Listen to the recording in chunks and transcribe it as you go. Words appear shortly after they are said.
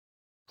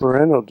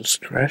Parental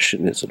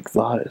discretion is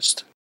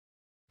advised.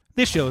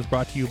 This show is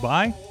brought to you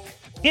by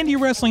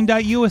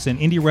IndieWrestling.us and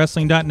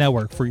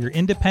IndieWrestling.network for your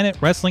independent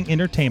wrestling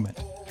entertainment.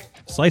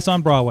 Slice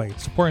on Broadway,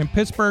 supporting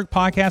Pittsburgh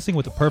podcasting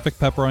with the perfect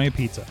pepperoni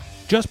pizza.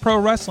 Just Pro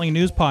Wrestling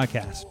News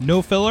Podcast.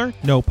 No filler,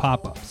 no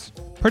pop-ups.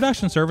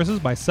 Production services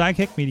by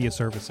Sidekick Media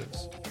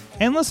Services.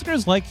 And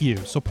listeners like you,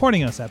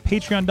 supporting us at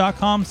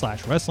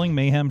patreon.com/Wrestling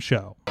Mayhem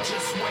Show.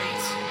 Just wait,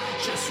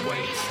 just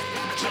wait,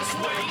 just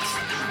wait,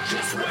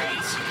 just wait,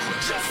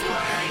 just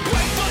wait.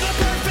 Wait for the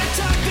perfect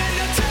time, then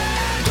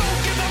attack.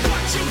 Don't give up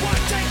what you want,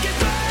 take it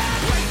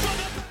back. Wait for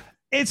the...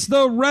 It's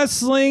the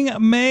Wrestling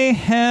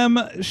Mayhem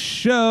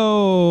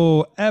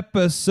Show,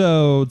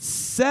 episode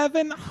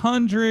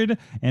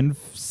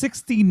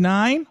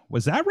 769.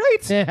 Was that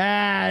right?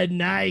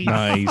 Nice.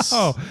 Nice.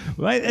 Oh,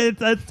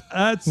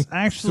 that's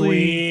actually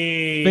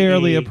Sweet.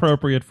 fairly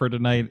appropriate for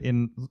tonight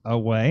in a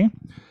way.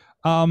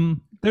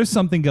 There's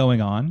something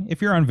going on.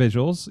 If you're on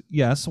visuals,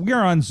 yes, we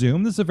are on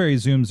Zoom. This is a very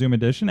Zoom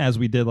edition, as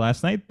we did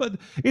last night, but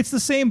it's the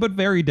same but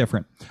very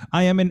different.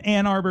 I am in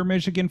Ann Arbor,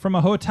 Michigan, from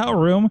a hotel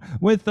room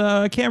with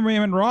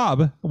cameraman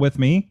Rob with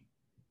me.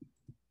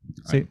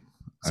 Say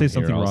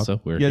something, Rob. Also.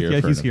 We're yeah, here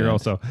yeah, for he's an here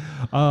event.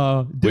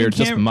 also. We're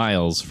just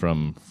miles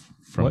from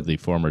What? the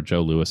former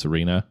Joe Louis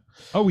Arena,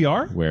 Oh, we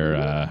are?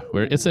 where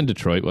it's in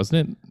Detroit,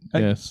 wasn't it?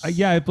 Yes.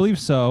 Yeah, I believe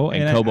so.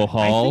 And Cobo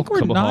Hall. I think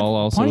we're Cobo not, Hall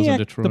also Pontiac, is in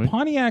Detroit. The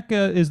Pontiac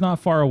is not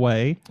far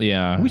away.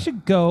 Yeah. We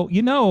should go. The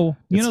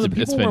It's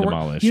people been we're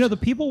demolished. the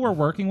people we're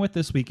working with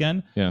this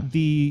weekend. Yeah.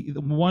 The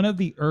one of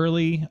the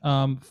early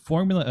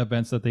formula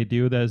events that they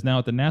do that is now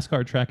at the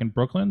NASCAR track in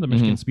Brooklyn, the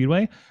Michigan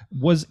Speedway,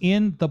 was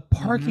in the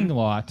parking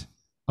lot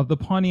of the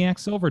Pontiac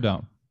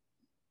Silverdome.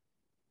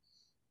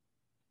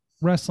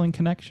 Wrestling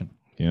connection.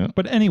 Yeah.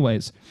 But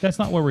anyways, that's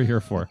not what we're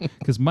here for.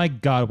 Because my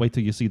God, wait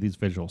till you see these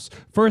visuals.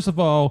 First of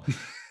all,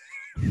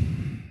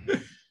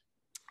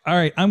 all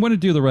right, I'm going to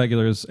do the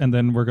regulars, and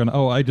then we're going to...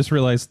 Oh, I just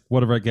realized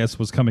one of our guests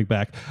was coming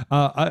back.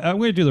 I'm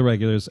going to do the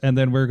regulars, and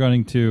then we're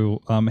going to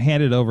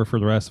hand it over for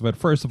the rest of it.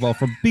 First of all,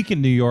 from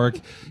Beacon, New York,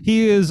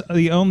 he is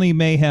the only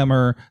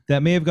Mayhemmer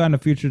that may have gotten a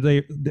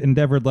future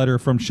endeavored letter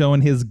from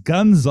showing his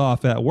guns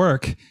off at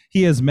work.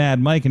 He is Mad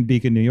Mike in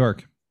Beacon, New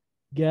York.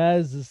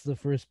 Guys, this is the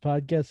first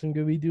podcast I'm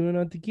going to be doing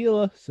on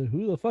tequila, so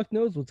who the fuck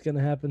knows what's going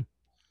to happen?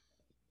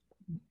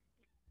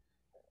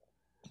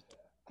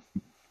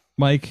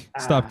 Mike,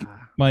 stop.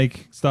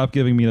 Mike, stop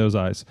giving me those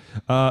eyes.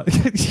 that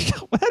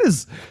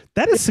is It's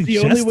the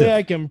suggestive. only way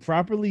I can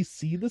properly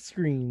see the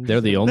screen. They're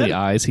the only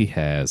eyes he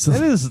has.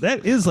 That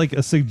is like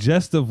a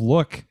suggestive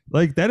look.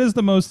 Like this is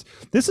the most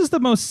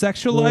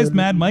sexualized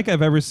Mad Mike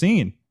I've ever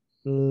seen.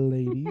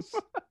 Ladies.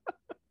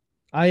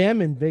 I am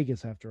in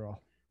Vegas after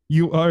all.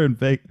 You are in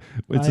Vegas,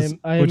 which is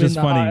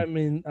funny. I'm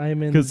in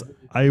because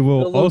I the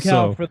will locale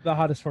also. for the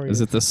hottest party.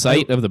 Is it the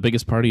site of the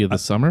biggest party of the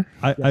summer?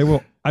 I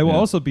will Yeah.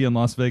 also be in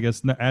Las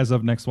Vegas as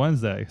of next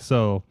Wednesday.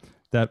 So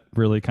that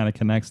really kind of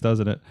connects,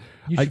 doesn't it?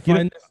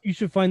 You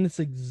should find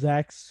this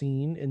exact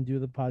scene and do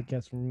the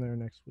podcast from there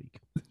next week.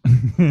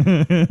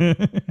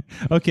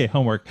 Okay,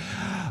 homework.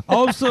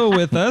 Also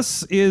with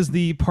us is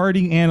the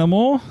party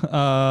animal,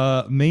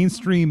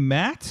 mainstream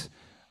Matt.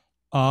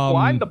 Well,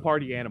 I'm the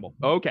party animal.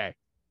 Okay.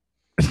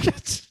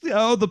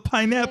 Oh, the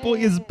pineapple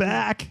is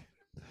back.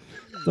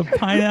 The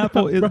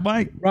pineapple is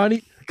Mike.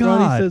 Ronnie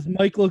says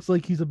Mike looks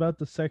like he's about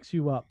to sex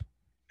you up.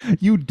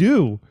 You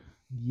do.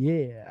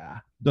 Yeah.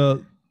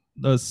 The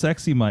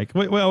sexy Mike.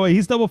 Wait,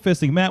 he's double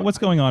fisting. Matt, what's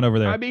going on over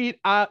there? I mean,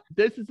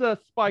 this is a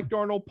Spike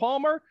Arnold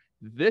Palmer.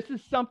 This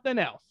is something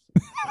else.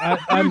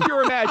 Use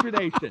your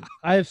imagination.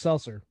 I have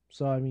seltzer,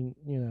 so I mean,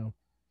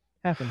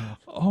 half and half.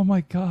 Oh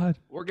my God.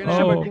 We're gonna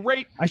have a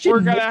great. We're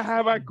gonna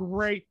have a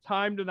great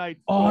time tonight.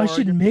 Oh, I Sorg.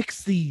 should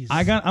mix these.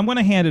 I'm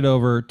gonna hand it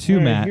over to All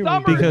right, Matt here we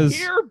Summer's go. because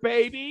here,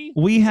 baby.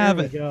 we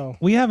have go.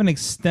 an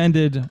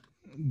extended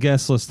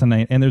guest list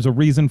tonight, and there's a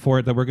reason for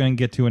it that we're going to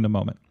get to in a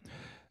moment.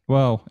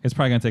 Well, it's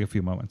probably going to take a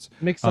few moments.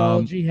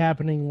 Mixology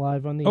happening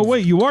live on the. Oh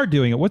wait, you are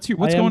doing it. What's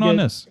going on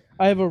this?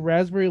 I have a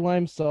raspberry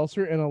lime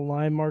seltzer and a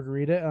lime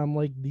margarita. And I'm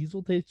like, these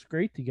will taste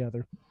great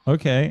together.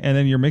 Okay, and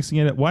then you're mixing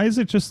it. Why does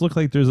it just look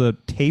like there's a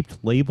taped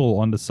label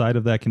on the side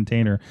of that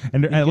container?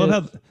 And I love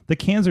how the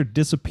cans are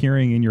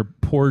disappearing in your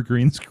poor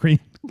green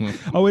screen.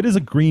 Oh, it is a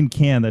green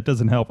can. That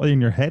doesn't help.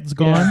 And your head's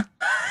gone.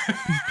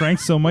 He drank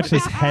so much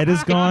his head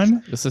is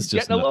gone. This is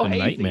just Getting a little a hazy.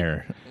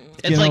 nightmare.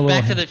 It's like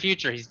Back to the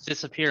Future. He's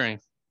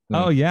disappearing.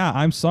 Oh yeah,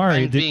 I'm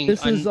sorry.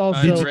 This is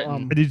also.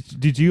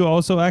 Did you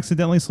also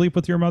accidentally sleep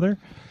with your mother?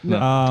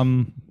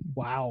 No.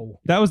 Wow.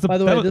 That was the. By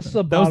the way, this is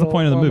a that was the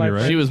point of the movie,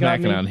 right? She was got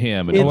macking me. on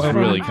him, and It's it was from-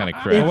 really kind of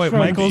it's crap. Oh wait, from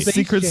Michael's Space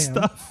secret Jam.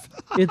 stuff.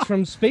 It's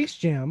from Space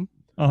Jam.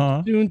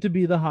 Uh-huh. Soon to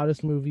be the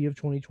hottest movie of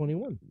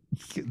 2021.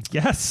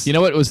 Yes. You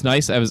know what was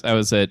nice? I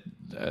was at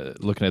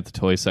looking at the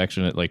toy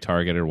section at like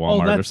Target or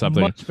Walmart that's or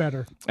something, much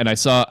better. and I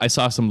saw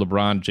some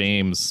LeBron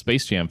James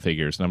Space Jam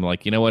figures, and I'm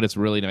like, you know what? It's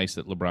really nice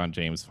that LeBron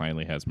James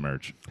finally has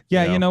merch.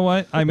 Yeah, you know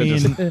what? I mean,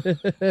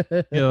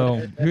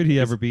 just- who'd he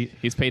ever beat?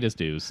 He's paid his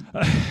dues.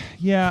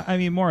 Yeah, I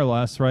mean, more or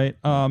less, right?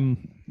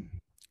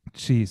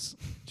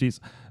 Jeez.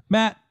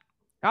 Matt,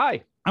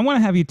 Hi. I want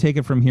to have you take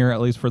it from here,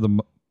 at least for the.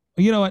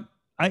 You know what?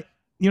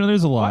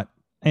 There's a lot,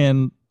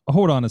 and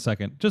hold on a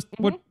second.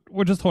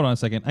 We'll just hold on a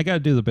second. I got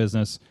to do the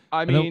business.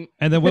 I and mean,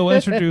 then we'll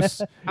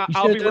introduce.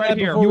 I'll be right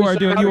here.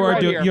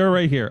 You're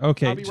right here.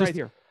 Okay, I'll be right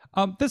here.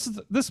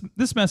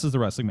 This messes the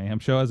Wrestling Mayhem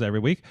show as every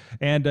week,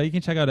 and you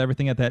can check out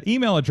everything at that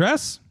email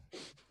address.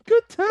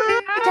 Good time.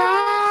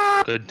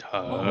 Good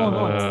times.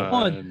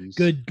 Hold on.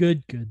 Good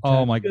times.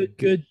 Oh my good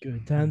times.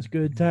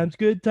 Good times.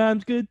 Good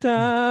times. Good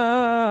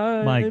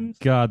times. My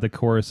God, the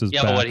chorus is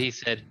Yeah, back. but what he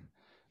said.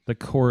 The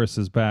chorus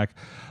is back.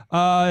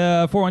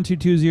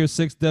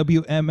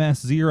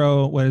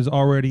 412-206-WMS0. What is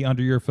already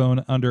under your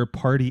phone under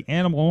Party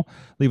Animal?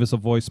 Leave us a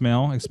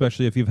voicemail,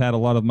 especially if you've had a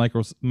lot of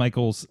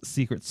Michael's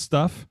secret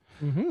stuff.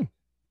 Mm-hmm.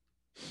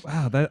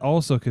 Wow, that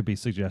also could be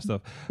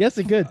suggestive. Yes,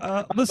 it could.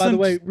 Listen, by the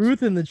way,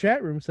 Ruth in the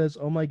chat room says,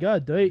 "Oh my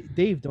God,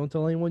 Dave, don't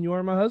tell anyone you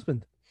are my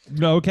husband."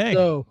 Okay.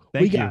 So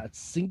Thank we you. got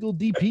single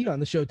DP on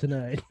the show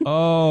tonight.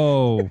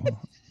 Oh.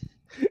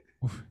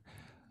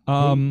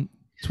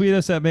 Tweet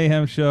us at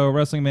Mayhem Show,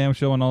 Wrestling Mayhem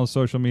Show on all the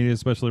social media,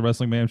 especially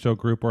Wrestling Mayhem Show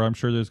group, where I'm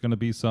sure there's going to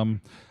be some,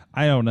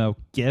 I don't know,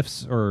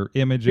 GIFs or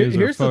images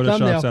Here's or the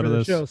thumbnail photoshops out for of the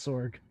this. show,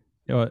 Sorg.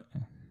 You know what?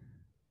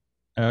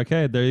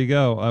 Okay, there you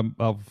go.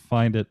 I'll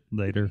find it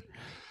later.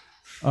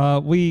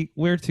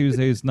 We're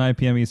Tuesdays 9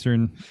 p.m.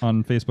 Eastern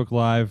on Facebook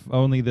Live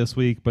only this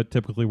week, but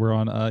typically we're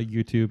on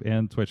YouTube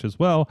and Twitch as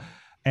well.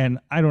 And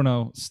I don't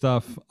know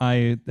stuff.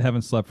 I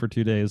haven't slept for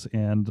 2 days,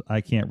 and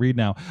I can't read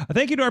now.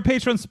 Thank you to our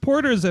Patreon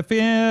supporters at the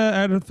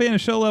fan of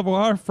show level.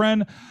 Our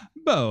friend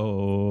Bo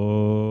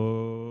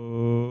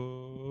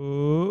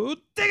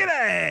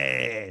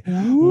Diggity,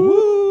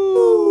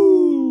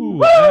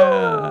 Woo!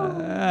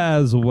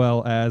 As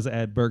well as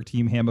at Berg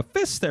Team Hammer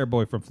Fist, their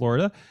boy from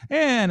Florida,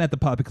 and at the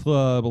Poppy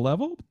Club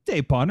level,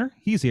 Dave Ponder.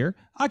 He's here.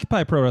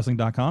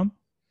 OccupyProWrestling.com.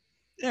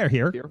 They're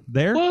here.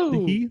 There.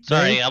 Whoa. He,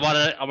 Sorry, they.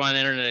 I'm on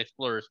Internet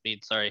Explorer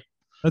speed. Sorry.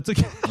 That's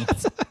okay.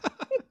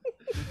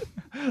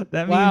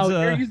 That Wow,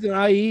 means you're using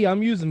IE.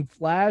 I'm using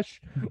Flash.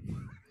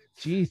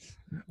 Jeez.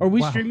 Are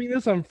we Wow. streaming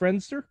this on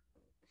Friendster?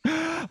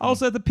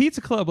 Also at the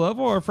Pizza Club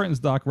level, our friends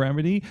Doc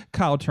Remedy,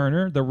 Kyle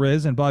Turner, The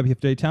Riz, and Bobby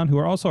F. Daytown, who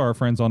are also our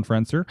friends on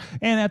Friendster.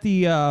 And at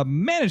the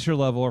manager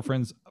level, our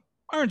friends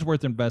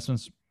Ironsworth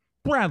Investments,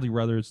 Bradley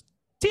Brothers,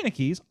 Tina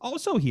Keys,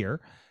 also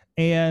here.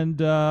 And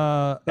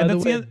By that's the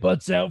way, the end,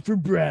 butts out for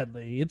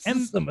Bradley. It's the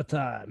And-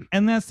 summertime.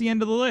 and that's the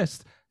end of the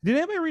list. Did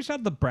anybody reach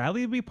out to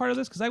Bradley to be part of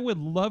this? Because I would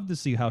love to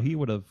see how he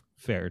would have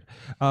fared.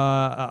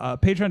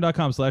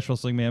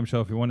 Patreon.com/Wrestling Mayhem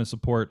Show if you want to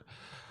support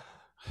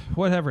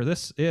whatever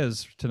this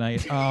is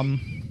tonight.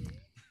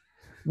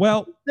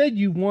 Well, You said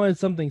you wanted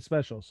something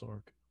special,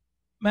 Sorg.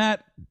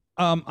 Matt,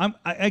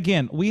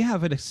 again, we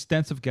have an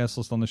extensive guest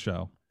list on the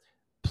show.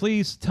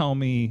 Please tell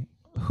me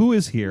who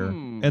is here,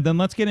 and then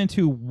let's get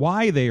into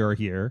why they are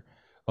here.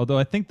 Although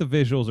I think the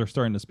visuals are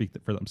starting to speak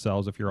for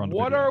themselves if you're on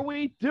What video. are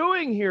we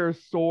doing here,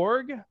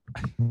 Sorg?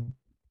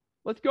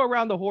 Let's go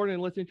around the horn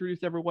and let's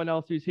introduce everyone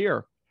else who's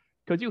here.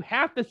 Because you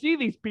have to see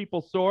these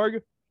people,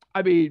 Sorg.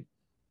 I mean,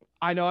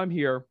 I know I'm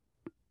here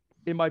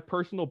in my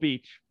personal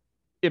beach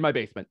in my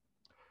basement.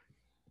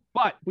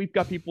 But we've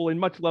got people in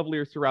much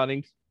lovelier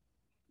surroundings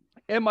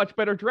and much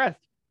better dressed.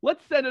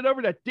 Let's send it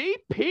over to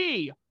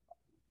DP.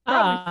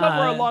 Probably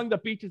somewhere along the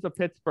beaches of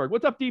Pittsburgh.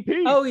 What's up,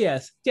 DP? Oh,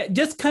 yes. Yeah,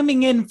 just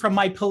coming in from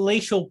my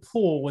palatial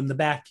pool in the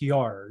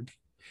backyard.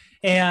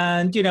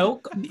 And,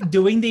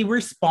 doing the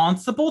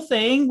responsible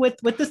thing with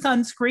the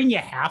sunscreen. You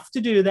have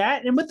to do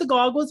that. And with the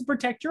goggles to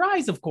protect your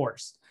eyes, of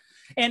course.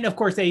 And, of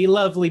course, a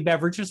lovely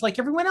beverage just like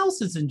everyone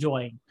else is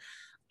enjoying.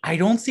 I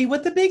don't see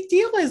what the big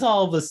deal is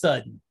all of a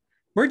sudden.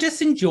 We're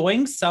just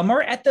enjoying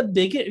summer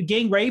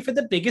getting ready for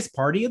the biggest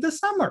party of the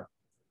summer.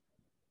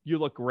 You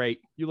look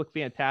great. You look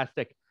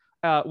fantastic.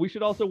 We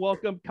should also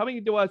welcome,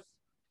 coming to us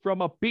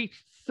from a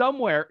beach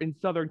somewhere in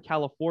Southern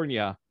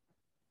California,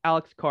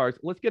 Alex Cars.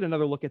 Let's get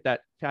another look at that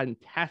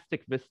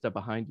fantastic vista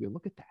behind you.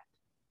 Look at that.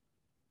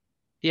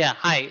 Yeah,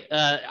 hi.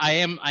 I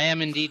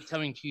am indeed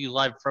coming to you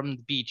live from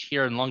the beach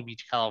here in Long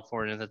Beach,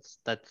 California.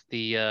 That's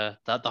the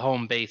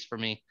home base for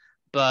me.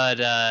 But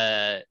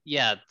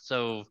yeah,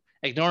 so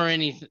ignore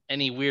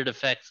any weird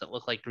effects that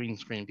look like green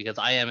screen because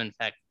I am in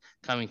fact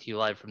coming to you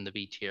live from the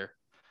beach here.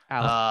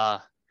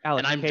 Alex,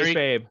 and I'm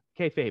kayfabe,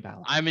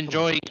 Alex. I'm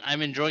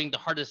enjoying the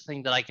hardest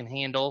thing that I can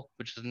handle,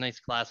 which is a nice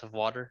glass of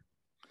water.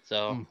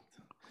 So.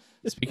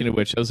 Speaking of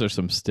which, those are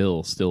some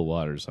still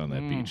waters on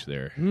that beach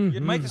there.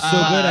 Your mic is so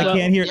good, I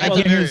can't hear. yeah, I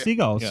can't hear the it's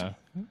seagulls. Yeah.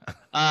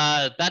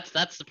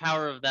 That's the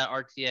power of that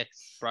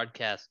RTX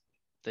broadcast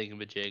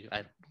thingamajig.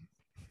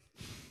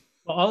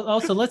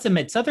 Also, let's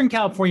admit, Southern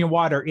California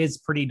water is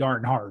pretty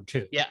darn hard,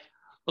 too. Yeah.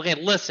 Okay,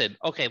 listen.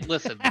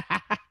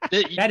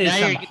 That is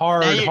some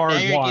hard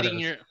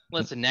water.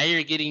 Now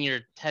you're getting your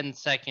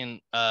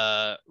 10-second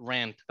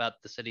rant about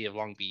the city of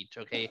Long Beach,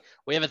 okay?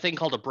 We have a thing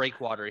called a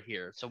breakwater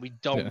here, so we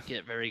don't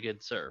get very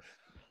good surf.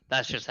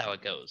 That's just how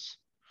it goes.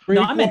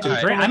 No, I meant to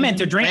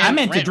drink. I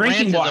meant to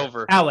drinking water.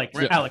 Over. Alex.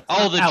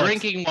 Oh, the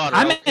drinking water.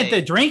 I meant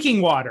the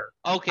drinking water.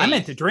 Okay. I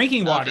meant the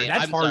drinking water. Okay,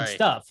 That's I'm hard sorry.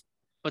 stuff.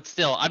 But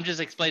still, I'm just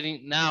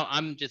explaining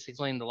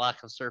the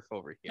lack of surf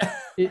over here.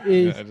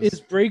 Is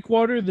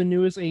Breakwater the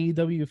newest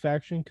AEW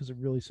faction? Because it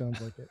really sounds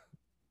like it.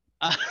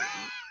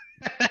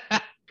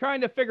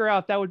 Trying to figure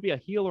out that would be a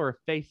heel or a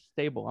face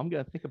stable. I'm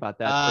gonna think about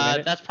that. For a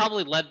minute. That's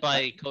probably led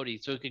by Cody,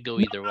 so it could go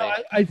either way.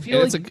 I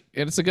feel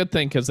it's a good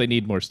thing because they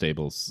need more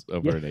stables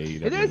over at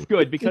AEW. It is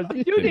good because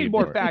they do need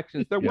more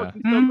factions. They're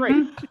working so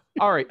great.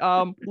 All right,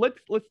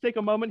 let's take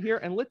a moment here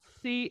and let's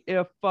see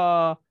if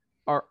our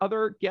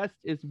other guest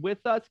is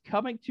with us,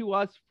 coming to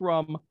us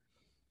from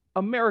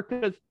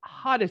America's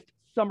hottest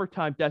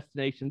summertime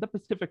destination, the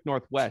Pacific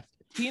Northwest.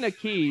 Tina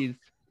Keys.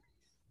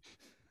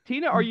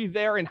 Tina, are you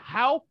there? And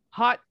how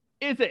hot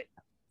is it?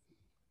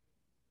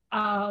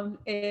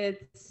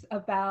 It's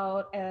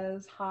about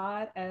as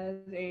hot as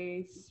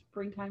a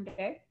springtime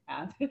day.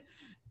 Awesome.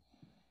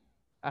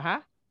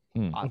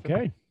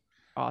 Okay.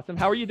 Awesome.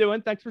 How are you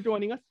doing? Thanks for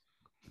joining us.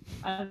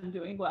 I'm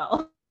doing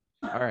well.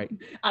 All right.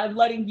 I'm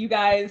letting you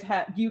guys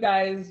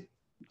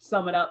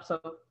sum it up. So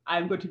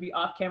I'm going to be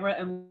off camera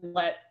and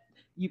let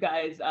you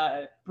guys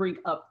bring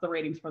up the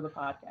ratings for the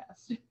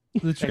podcast.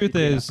 The truth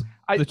is,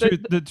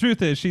 the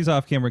truth is, she's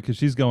off camera because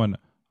she's going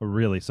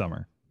really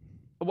summer.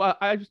 Well,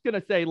 I was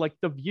gonna say, like,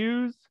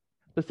 the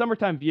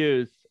summertime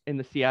views in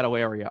the Seattle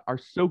area are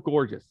so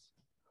gorgeous.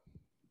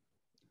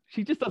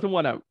 She just doesn't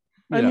want to,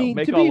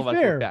 make all of us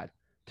look bad.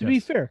 To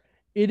be fair,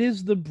 it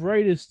is the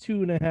brightest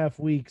 2.5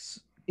 weeks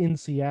in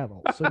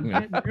Seattle, so you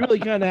really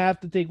kind of have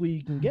to take what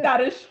you can get.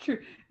 That is true.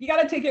 You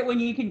got to take it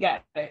when you can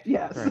get it.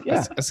 Yes. Right.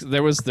 Yeah.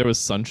 There was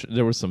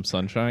some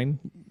sunshine.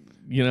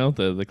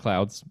 The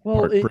clouds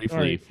part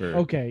briefly for.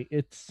 Okay,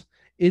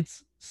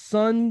 it's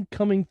sun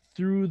coming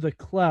through the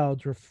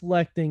clouds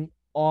reflecting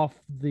off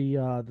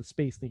the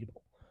Space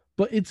Needle,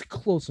 but it's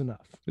close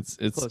enough. It's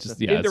Close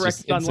just enough. it's Indirect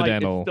just sunlight.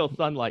 incidental. It's still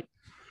sunlight.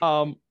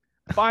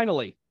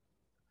 Finally,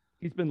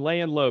 he's been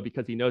laying low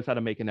because he knows how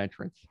to make an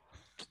entrance.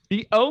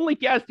 The only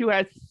guest who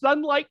has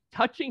sunlight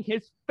touching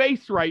his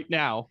face right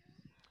now,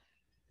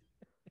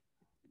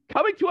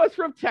 coming to us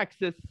from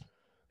Texas,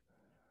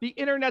 the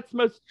internet's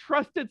most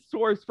trusted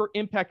source for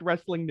Impact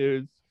Wrestling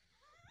news,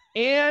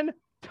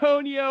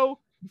 Antonio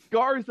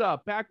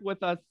Garza, back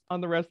with us on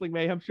the Wrestling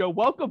Mayhem Show.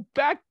 Welcome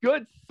back,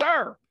 good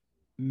sir.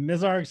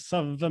 Mizarks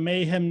of the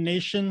Mayhem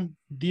Nation,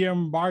 the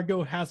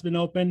embargo has been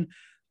opened.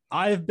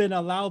 I've been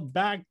allowed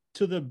back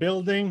to the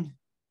building.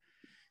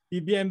 Y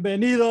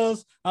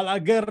bienvenidos a la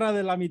guerra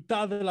de la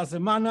mitad de la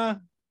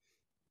semana.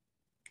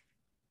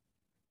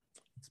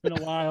 It's been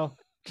a while.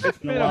 It's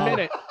been a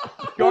minute.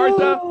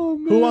 Garza.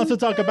 Who wants to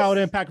talk about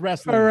Impact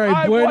Wrestling? All right,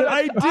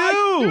 I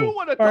do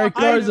want to All right,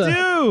 talk.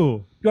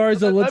 Garza.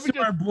 Garza, let's me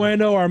do our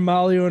Bueno, our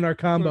Malio, and our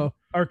Cambio.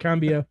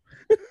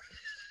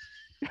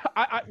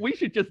 We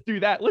should just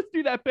do that. Let's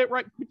do that bit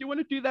right. Do you want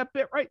to do that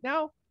bit right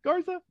now,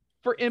 Garza?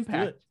 For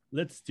Impact.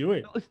 Let's do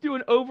it. Let's do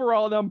an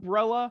overall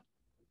umbrella.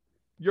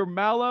 Your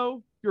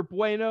Malo, your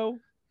Bueno,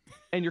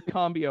 and your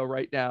Cambio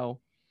right now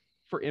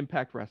for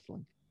Impact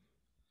Wrestling.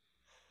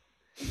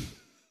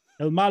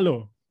 El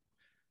Malo,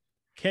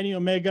 Kenny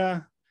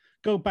Omega,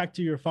 go back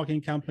to your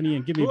fucking company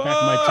and give me back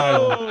my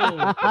title.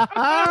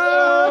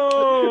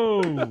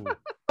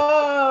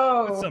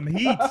 Oh, That's some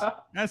heat.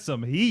 That's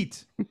some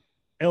heat.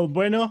 El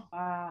Bueno,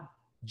 wow.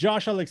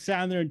 Josh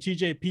Alexander and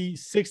TJP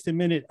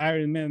 60-minute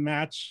Iron Man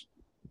match.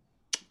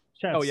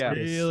 Oh, yeah.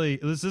 Really?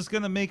 Is this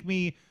going to make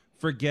me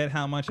forget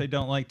how much I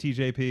don't like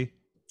TJP?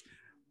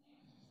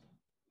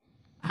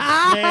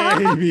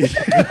 Maybe.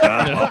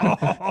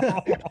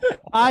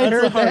 I That's a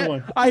heard hard that.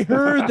 one. I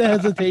heard the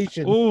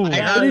hesitation. Ooh. I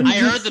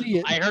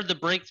heard the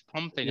brakes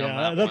pumping on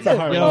Yeah, that that's one. a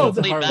hard I one. was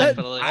That's a way hard back,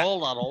 one. but like,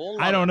 hold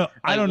on. I don't know.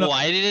 I don't know.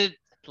 Why did it?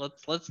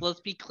 Let's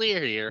be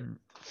clear here.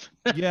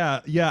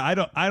 Yeah. I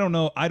don't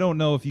know. I don't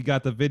know if you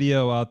got the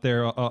video out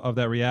there of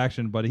that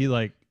reaction, but he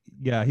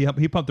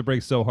pumped the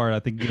brakes so hard I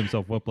think he gave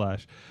himself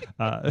whiplash.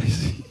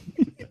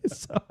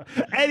 So,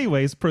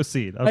 anyways,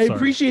 proceed. I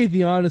appreciate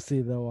the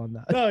honesty though on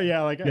that. Oh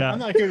yeah, I'm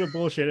not here to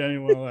bullshit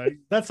anyone. Like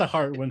that's a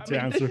hard one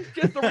to answer. This is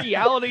just the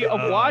reality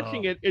of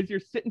watching it. Is you're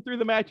sitting through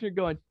the match and you're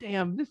going,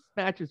 "Damn, this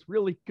match is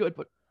really good,"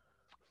 but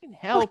fucking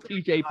hell,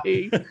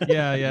 TJP.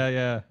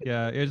 Yeah.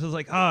 It's just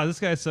like,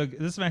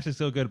 this match is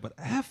so good, but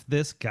F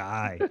this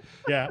guy.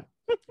 Yeah,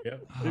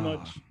 pretty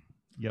much.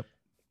 Yep.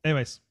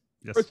 Anyways,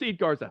 yes. Proceed,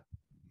 Garza.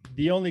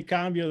 The only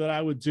cambio that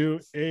I would do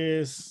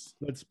is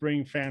let's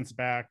bring fans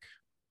back.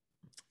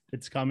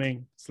 It's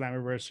coming.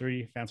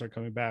 Slammiversary. Fans are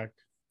coming back.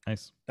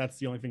 Nice. That's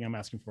the only thing I'm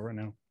asking for right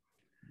now.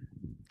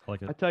 I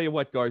like it. I tell you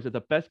what, Garza,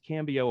 the best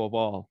cameo of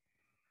all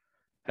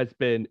has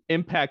been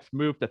Impact's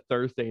move to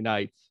Thursday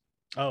nights.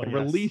 Oh, and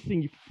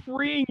yes.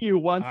 freeing you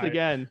once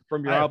again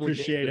from your I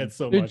obligation. appreciate it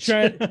so much.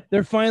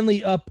 They're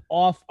finally up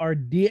off our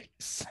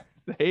dicks.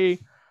 They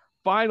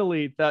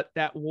finally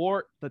that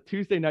war, the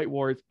Tuesday night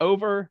war is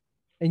over.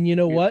 And you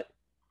know what?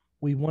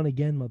 We won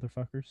again,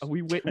 motherfuckers.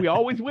 We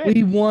always win.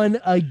 We won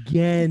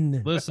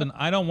again. Listen,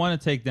 I don't want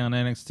to take down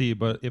NXT,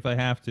 but if I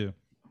have to.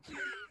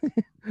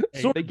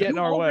 So they get in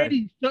our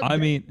way. I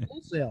mean,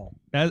 wholesale.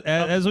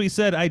 As we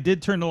said, I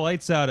did turn the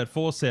lights out at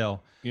Full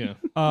Sail. Yeah.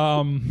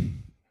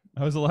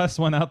 I was the last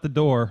one out the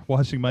door,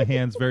 washing my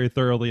hands very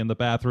thoroughly in the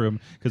bathroom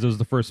because it was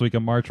the first week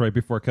of March right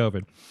before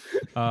COVID.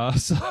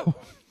 So,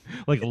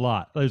 like a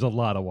lot. There's a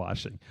lot of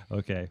washing.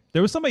 Okay.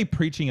 There was somebody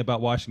preaching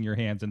about washing your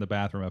hands in the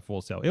bathroom at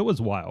Full Sail. It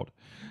was wild.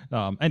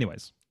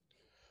 Anyways.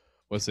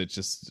 Was it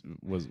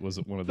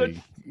one of the?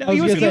 No,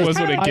 was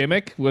it a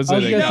gimmick? Was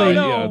it a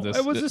no?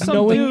 It was just some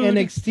knowing dude.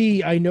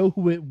 NXT, I know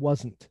who it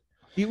wasn't.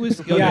 It was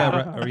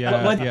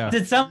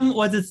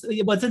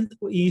Wasn't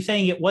you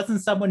saying it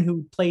wasn't someone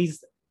who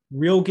plays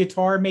real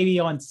guitar maybe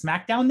on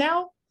SmackDown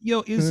now?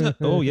 Yo,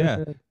 oh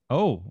yeah.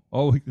 Oh,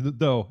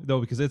 no,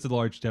 because it's a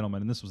large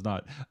gentleman, and this was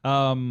not.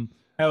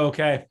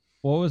 Okay.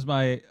 What was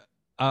my?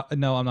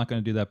 No, I'm not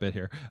going to do that bit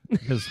here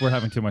because we're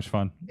having too much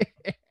fun.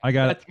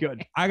 That's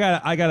good. I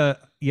gotta.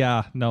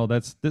 Yeah, no,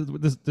 this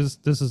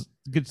is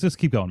good. Just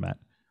keep going, Matt.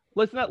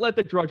 Let's not let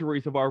the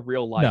drudgeries of our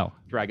real life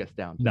drag us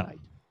down No. tonight.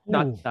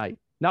 Not tonight.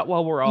 Not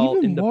while we're all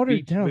Even in the watered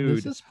beach down. mood.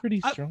 This is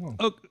pretty strong.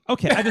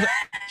 Okay,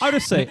 I'll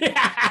just say.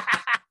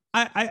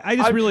 I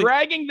just I'm really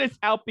dragging this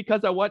out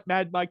because I want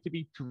Mad Mike to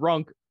be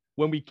drunk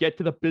when we get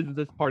to the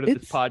business part of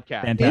this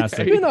podcast. Fantastic.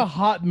 It's been a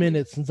hot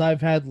minute since I've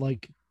had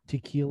like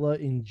tequila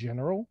in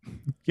general.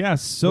 Yeah,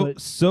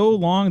 so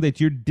long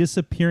that you're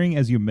disappearing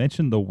as you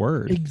mentioned the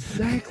word.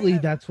 Exactly,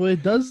 that's what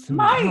it does to me.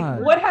 Mike,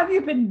 what have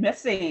you been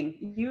missing?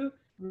 You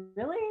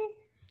really?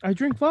 I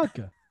drink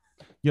vodka.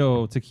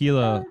 Yo,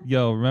 tequila.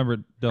 Yo, remember,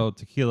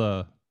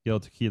 tequila. Yo,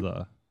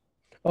 tequila.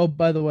 Oh,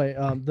 by the way,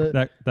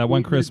 that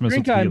one Christmas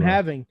drink tequila. I'm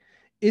having,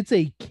 it's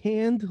a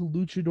canned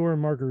luchador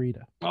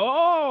margarita.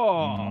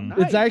 Oh, nice.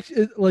 It's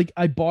actually like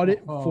I bought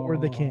it for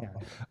the can.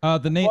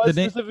 The name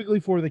specifically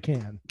for the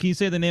can. Can you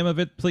say the name of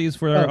it, please,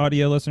 for our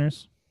audio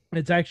listeners?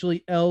 It's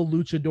actually El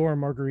Luchador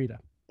Margarita.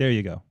 There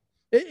you go.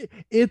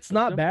 It's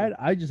not bad.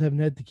 I just haven't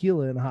had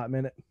tequila in a hot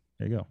minute.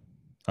 There you go.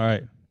 All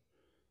right.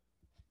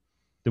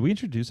 Did we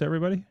introduce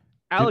everybody?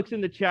 Alex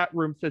in the chat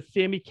room says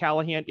Sammy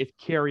Callahan is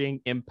carrying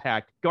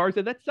Impact.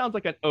 Garza, that sounds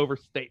like an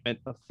overstatement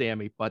of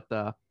Sammy, but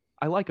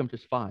I like him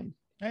just fine.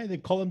 Hey, they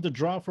call him the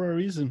Draw for a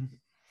reason.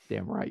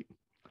 Damn right.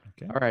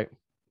 Okay. All right.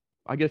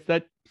 I guess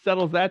that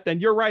settles that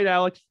then. You're right,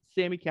 Alex.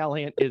 Sammy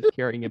Callahan is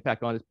carrying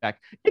Impact on his back.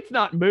 It's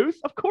not Moose.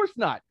 Of course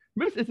not.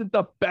 Moose isn't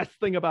the best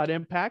thing about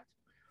Impact.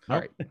 All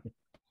right.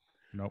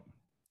 Nope.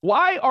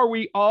 Why are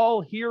we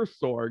all here,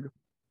 Sorg?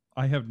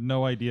 I have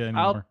no idea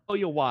anymore. I'll tell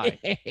you why.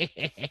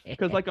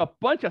 Because like a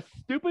bunch of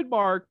stupid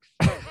marks,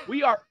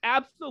 we are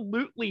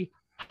absolutely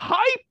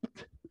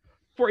hyped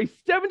for a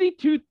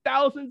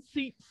 72,000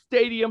 seat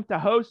stadium to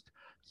host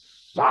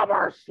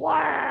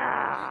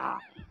SummerSlam.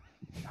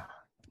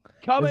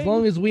 As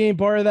long as we ain't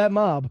part of that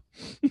mob.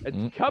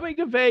 It's coming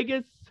to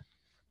Vegas,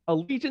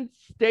 Allegiant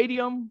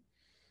Stadium,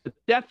 the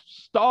Death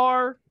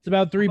Star. It's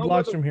about 3 home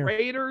blocks of the from here.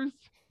 Raiders.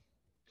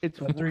 It's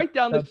About right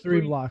down the about 3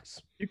 street.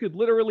 blocks. You could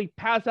literally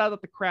pass out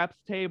at the craps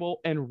table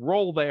and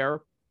roll there.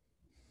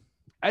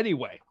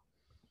 Anyway,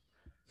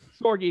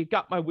 Sorgy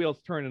got my wheels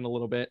turning a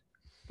little bit,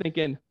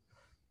 thinking,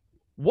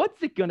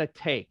 what's it going to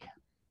take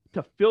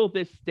to fill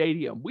this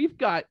stadium? We've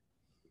got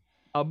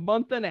a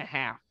month and a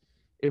half,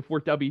 if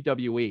we're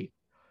WWE,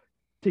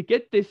 to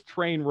get this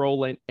train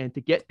rolling and to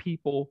get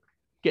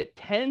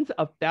tens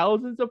of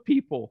thousands of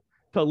people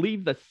to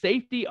leave the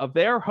safety of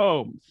their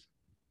homes,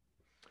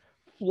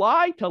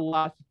 fly to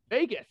Las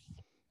Vegas,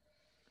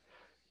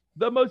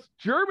 the most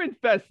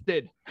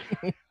German-fested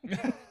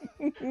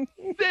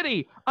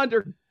city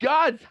under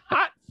God's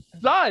hot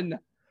sun.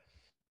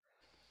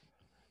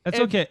 That's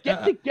and okay.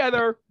 Get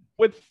together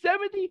with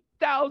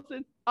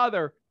 70,000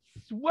 other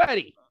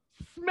sweaty,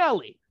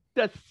 smelly,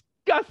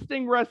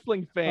 disgusting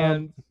wrestling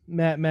fans.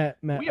 Matt,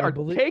 we are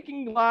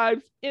taking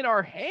lives in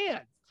our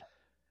hands.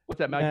 What's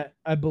that, Matt?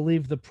 I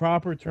believe the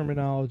proper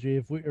terminology,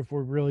 if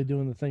we're really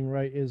doing the thing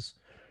right, is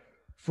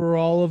for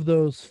all of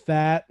those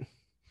fat,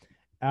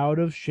 out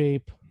of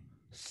shape,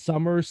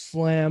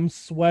 SummerSlam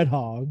sweat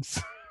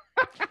hogs.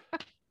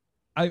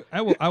 I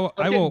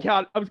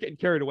was getting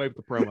carried away with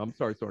the promo. I'm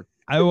sorry, Sorg.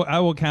 I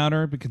will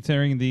counter, but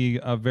considering the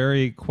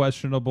very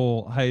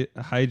questionable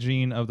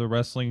hygiene of the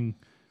wrestling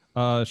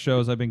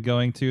shows I've been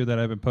going to that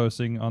I've been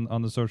posting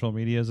on the social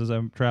medias as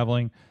I'm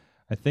traveling,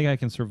 I think I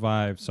can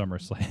survive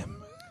SummerSlam.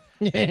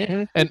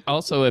 And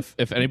also,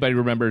 if anybody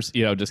remembers,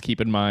 just keep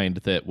in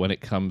mind that when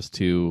it comes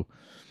to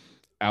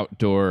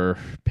outdoor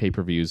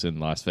pay-per-views in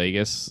Las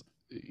Vegas,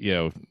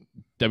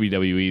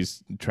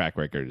 WWE's track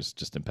record is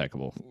just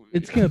impeccable.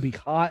 It's gonna be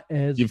hot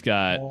as you've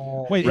got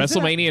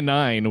WrestleMania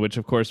 9, which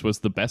of course was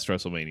the best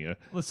WrestleMania.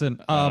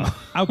 Listen,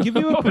 I'll give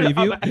you a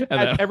preview.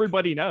 As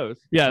everybody knows.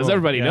 Yeah, as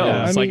everybody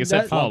knows. I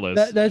said,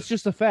 flawless. That's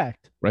just a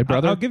fact, right,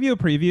 brother? I'll give you a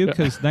preview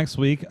because next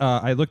week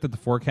I looked at the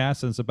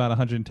forecast and it's about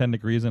 110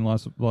 degrees in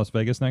Las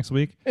Vegas next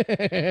week,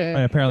 and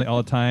apparently all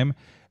the time.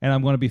 And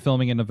I'm going to be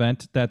filming an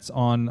event that's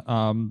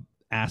on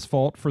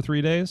asphalt for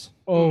 3 days.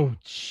 Oh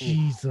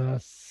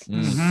Jesus! So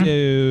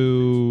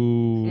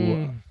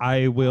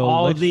I will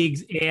all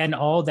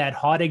that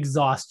hot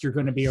exhaust you're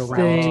going to be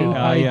around too.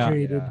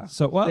 Yeah.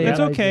 So it's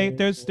okay.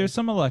 There's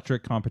some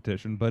electric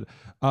competition, but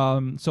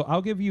so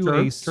I'll give you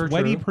a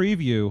sweaty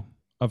preview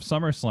of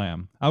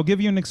SummerSlam. I'll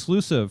give you an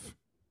exclusive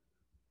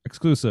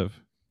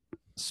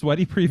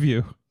sweaty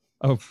preview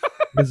of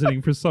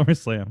visiting for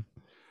SummerSlam.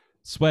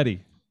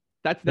 Sweaty.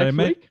 That's Did I next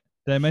men- week.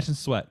 Did I mention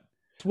sweat?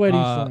 Sweaty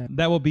Slam.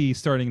 That will be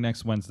starting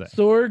next Wednesday.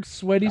 Sorg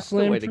Sweaty That's the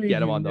Slam way to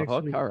get him preview on the next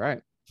hook. week. All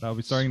right. That'll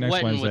be starting next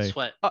Sweating with Wednesday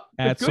sweat. The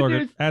at good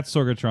news,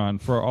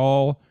 Sorgatron for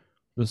all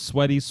the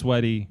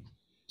sweatiness.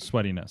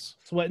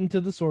 Sweating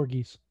to the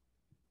Sorgies.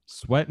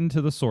 Sweating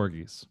to the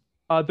Sorgies.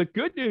 the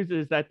good news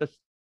is that the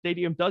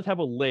stadium does have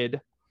a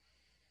lid,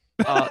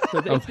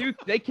 so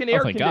they can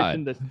air thank condition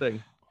God. this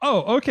thing.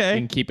 Oh, okay.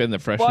 And keep in the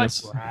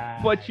freshness.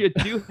 But you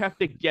do have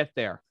to get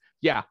there.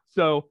 Yeah.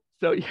 So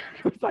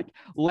it's like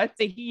let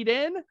the heat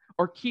in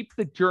or keep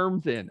the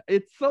germs in.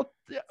 It's so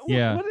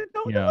Yeah, don't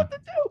know yeah. what to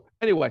do.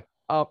 Anyway,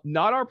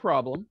 not our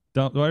problem.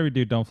 Whatever you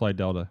do, don't fly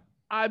Delta.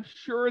 I'm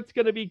sure it's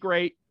going to be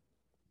great,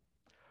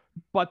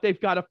 but they've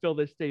got to fill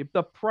this stadium.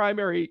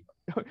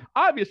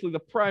 Obviously, the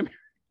primary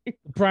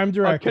Prime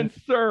director.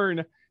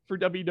 concern for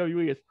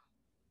WWE is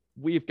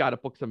we've got to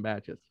book some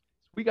matches.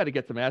 We got to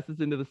get some asses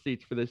into the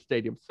seats for this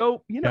stadium.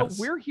 So, Yes.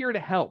 we're here to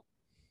help.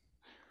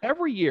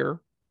 Every year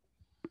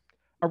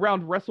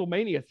around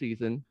WrestleMania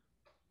season,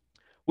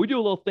 we do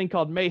a little thing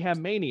called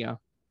Mayhem Mania,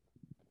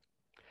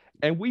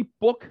 and we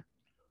book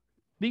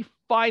the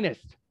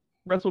finest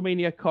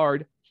WrestleMania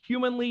card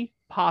humanly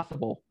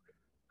possible.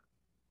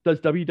 Does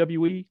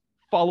WWE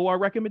follow our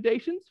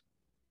recommendations?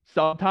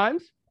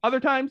 Sometimes. Other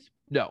times,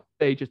 no.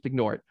 They just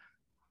ignore it.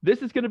 This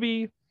is going to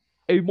be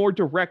a more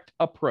direct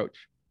approach.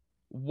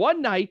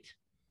 One night,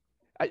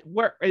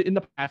 where in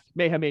the past,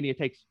 Mayhem Mania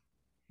takes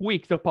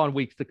weeks upon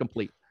weeks to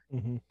complete.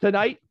 Mhm.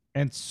 Tonight,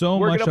 And so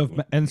We're much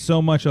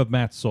of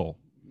Matt's soul.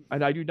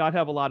 and I do not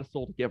have a lot of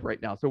soul to give right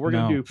now, so we're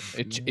going No.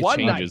 to do It one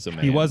changes a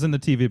man. He was in the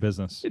TV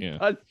business. It Yeah.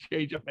 does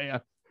change a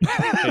man.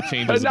 It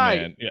changes a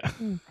Tonight. man.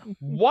 Yeah.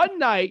 One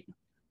night,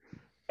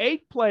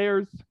 8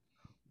 players,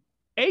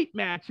 8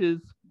 matches,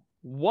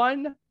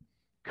 1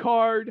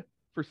 card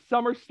for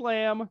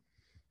SummerSlam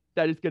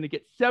that is going to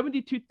get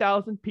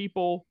 72,000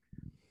 people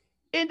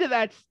into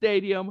that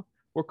stadium.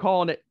 We're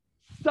calling it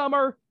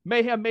Summer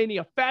Mayhem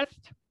Mania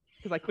Fest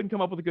because I couldn't come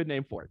up with a good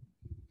name for it.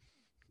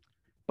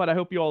 But I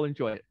hope you all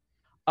enjoy it.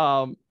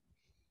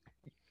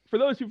 For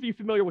those of you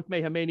familiar with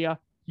Mayhem Mania,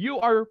 you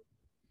are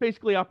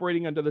basically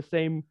operating under the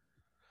same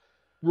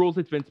rules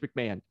as Vince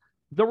McMahon.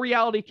 The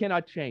reality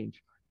cannot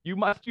change. You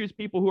must use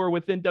people who are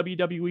within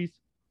WWE's,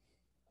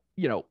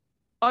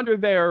 under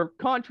their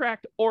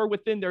contract or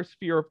within their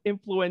sphere of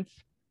influence.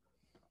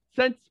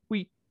 Since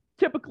we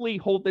typically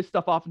hold this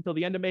stuff off until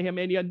the end of Mayhem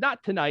Mania,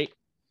 not tonight.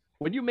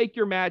 When you make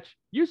your match,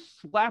 you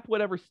slap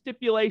whatever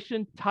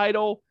stipulation,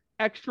 title,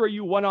 extra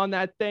you want on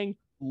that thing,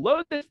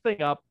 load this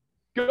thing up,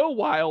 go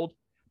wild,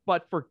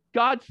 but for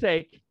God's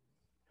sake,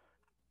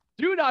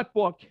 do not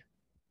book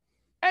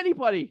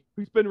anybody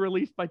who's been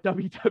released by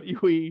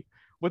WWE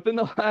within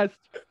the last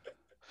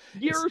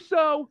year or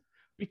so,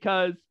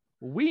 because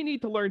we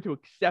need to learn to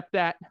accept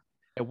that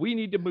and we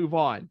need to move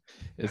on.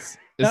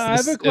 I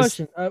have a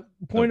question.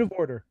 Point of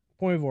order.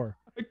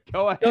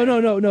 Go ahead.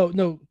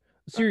 No.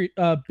 Serious.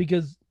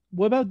 Because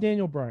what about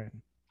Daniel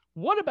Bryan?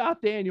 What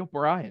about Daniel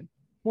Bryan?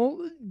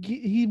 Well,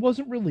 he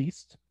wasn't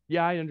released.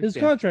 Yeah, I His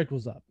understand. contract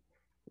was up.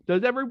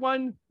 Does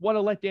everyone want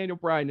to let Daniel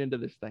Bryan into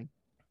this thing?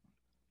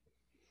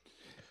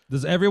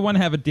 Does everyone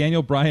have a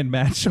Daniel Bryan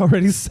match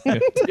already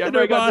set? Yeah,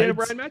 everybody got Daniel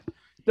Bryan match?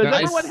 Does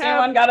Guys, everyone have?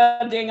 Anyone got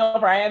a Daniel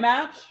Bryan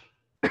match?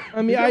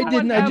 I mean, Does I everyone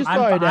didn't. I have- just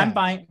thought I'd I'm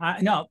ask.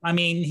 fine. No, I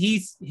mean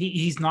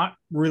he's not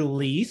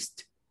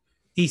released.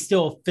 He's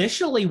still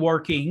officially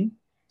working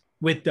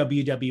with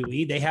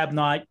WWE. They have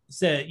not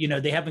said,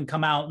 they haven't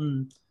come out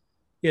and,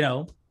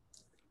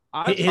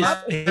 I'm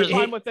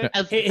fine with it.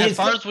 As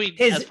far as we,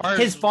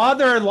 his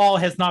father-in-law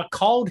has not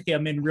called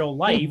him in real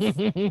life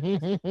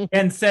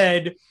and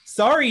said,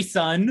 "Sorry,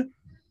 son,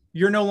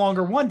 you're no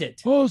longer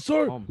wanted." Oh,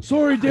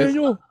 sorry,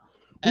 Daniel.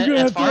 We're gonna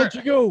have to let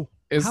you go.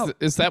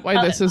 Is that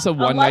why this is a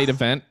one-night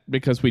event?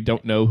 Because we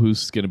don't know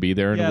who's going to be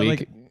there in a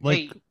week?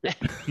 we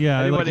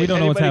Anybody- don't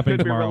know what's anybody happening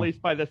could tomorrow. Be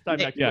released by this time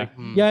next Yeah.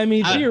 week. Yeah, I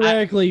mean, I-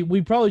 theoretically,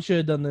 we probably should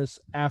have done this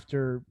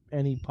after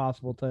any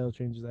possible title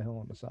changes that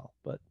Hell in a Cell.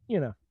 But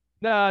No.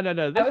 I This would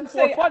is more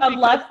say fun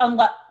unless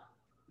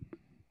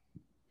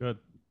Good.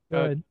 go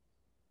ahead.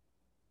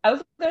 I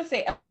was going to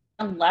say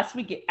unless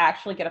we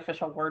actually get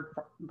official word,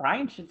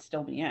 Brian should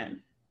still be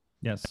in.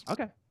 Yes.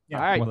 Okay. Yeah.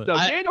 All right. Well, So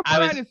I- Daniel I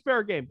Bryan was- is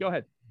fair game. Go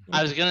ahead.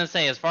 I was gonna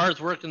say, as far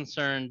as we're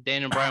concerned,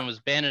 Daniel Bryan was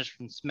banished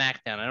from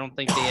SmackDown. I don't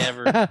think they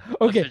ever.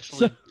 Okay,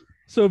 officially-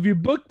 so if you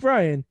book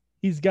Brian,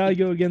 he's got to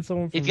go against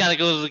someone. He's got to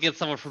go get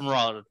someone from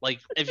Raw. Like,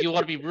 if you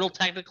want to be real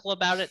technical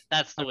about it,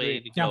 that's the way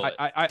to go.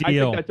 I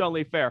Deal. think that's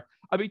only fair.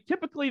 I mean,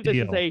 typically this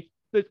Deal.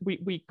 is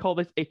we call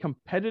this a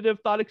competitive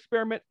thought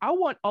experiment. I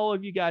want all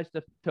of you guys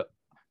to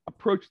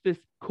approach this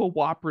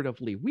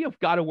cooperatively. We have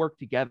got to work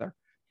together,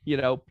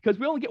 because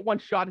we only get one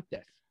shot at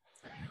this.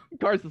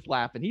 Garth is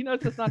laughing. He knows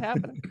it's not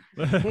happening.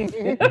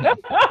 You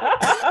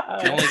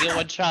only get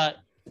one shot.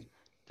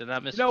 Did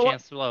not miss You know a what?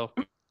 chance to blow.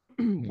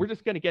 we're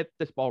just gonna get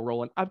this ball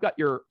rolling. I've got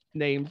your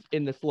names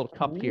in this little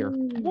cup here.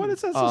 What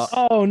is this?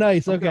 Oh,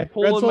 nice. I'm Okay. gonna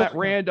pull Red them Soul- at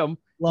random,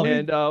 Love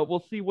it. and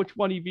we'll see which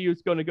one of you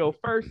is going to go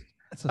first.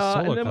 It's a solo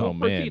And then cup. we'll Oh,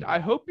 proceed. man. I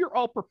hope you're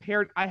all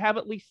prepared. I have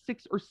at least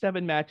 6 or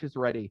 7 matches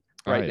ready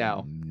right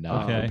now.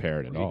 Not Okay.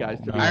 prepared at For you all. guys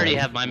to be I already ready.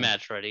 have my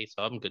match ready,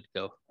 so I'm good to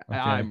go.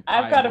 I'm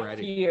I've got a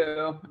ready.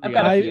 few. I've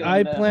Yeah. got a few. I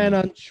in the- plan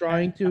on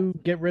trying to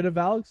get rid of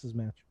Alex's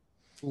match.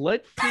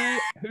 Let's see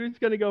who's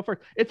going to go first.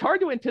 It's hard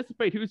to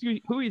anticipate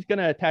who he's going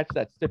to attach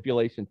that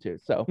stipulation to.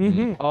 So,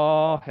 Mhm.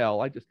 oh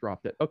hell, I just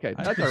dropped it. Okay,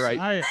 that's all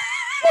right.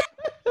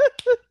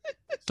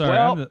 Sorry,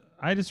 Well,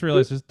 I just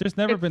realized there's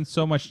never it's been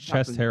so much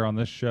chest nothing. hair on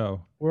this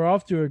show. We're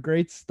off to a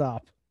great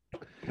stop.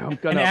 I'm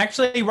And gonna.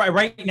 actually,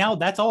 right now,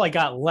 that's all I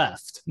got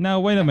left. No,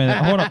 wait a minute.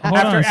 Hold on.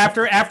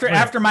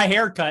 After my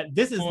haircut,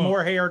 this is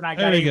more hair than I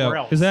got There we anywhere go.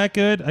 else. Is that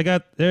good?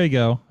 There you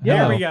go. Yeah.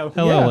 Hello. There we go.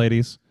 Hello, Yeah.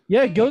 ladies.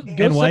 Yeah, go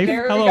And wife.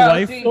 There we Hello, go.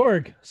 wife. See,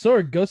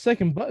 Sorg, go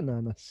second button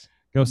on us.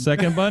 Go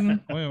second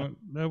button. Wait,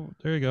 no,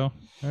 there you go.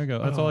 There you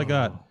go. That's all I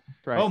got.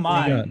 Right. Oh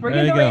my! There We're you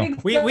getting the go.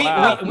 ratings We-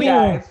 up, we- you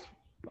guys.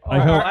 I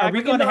hope. Are we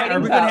We're going to getting the are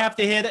we ratings going to up. have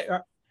to hit it?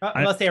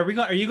 Let's say,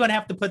 are you going to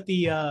have to put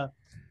the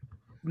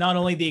not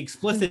only the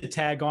explicit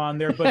tag on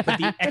there, but put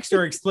the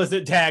extra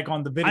explicit tag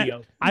on the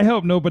video? I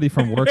hope nobody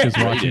from work is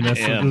watching this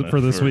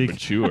for this week.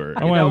 Mature.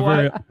 I want to have know a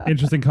very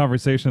interesting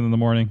conversation in the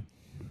morning.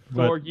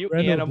 But Sorg, you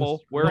Randall animal,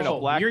 just- wearing a No,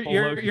 black you're- polo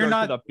you're shirt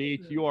not- to the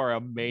beach. You are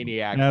a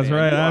maniac. that's man.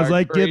 right. You I was are a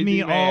like, give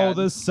me crazy all man.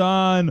 the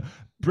sun.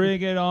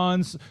 Bring it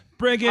on.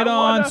 Bring it I on,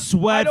 wanna- I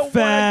Sweat don't wanna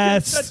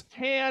get Fest. the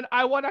tan.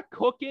 I want to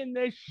cook in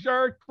this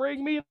shirt.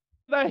 Bring me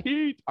the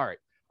heat. All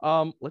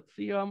right. Let's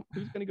see.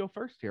 Who's gonna go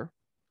first here?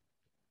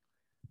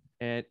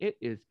 And it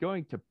is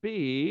going to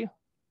be.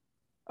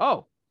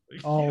 Oh.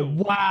 Oh,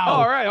 wow.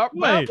 All right.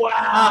 Wait.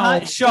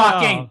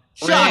 Shocking!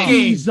 Shocking!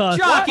 Jesus.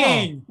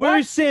 Shocking!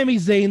 Where's Sami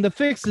Zayn? The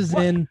fix is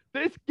What? in.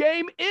 This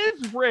game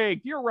is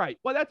rigged. You're right.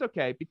 Well, that's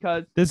okay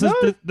because This is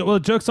well,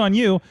 joke's on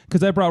you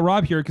because I brought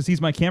Rob here because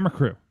he's my camera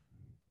crew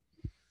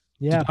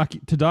Yeah.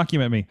 to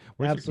document me.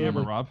 Where's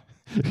Absolutely. your camera,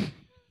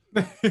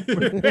 Rob?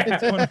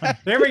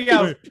 There we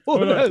go.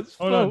 Hold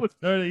on.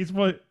 No, he's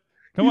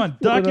come on,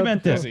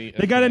 document this. Okay.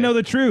 They got to know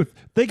the truth.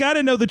 They got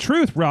to know the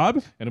truth,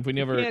 Rob. And if we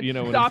never, Can't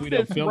if stop we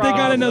don't this, film, Rob. They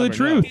gotta know the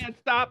we'll never truth. can't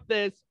stop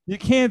this. You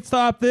can't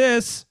stop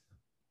this.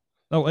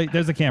 Oh wait,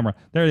 there's the camera.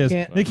 There it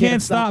is. They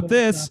can't stop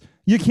this.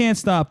 You can't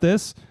stop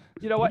this.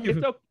 You know what?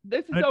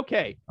 This is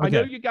okay. I Okay.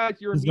 know you guys.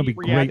 Your This is gonna be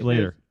immediate great reaction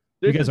later. is,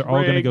 You "This guys is are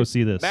all gonna go rigged.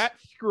 see this.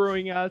 Matt's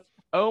screwing us.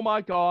 Oh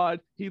my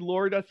God, he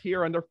lured us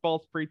here under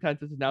false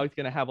pretenses, and now he's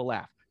gonna have a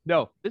laugh.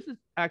 No, this is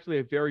actually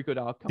a very good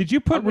outcome. Did you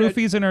put I'm gonna-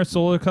 roofies in our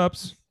solar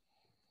cups?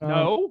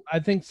 No, I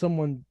think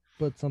someone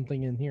put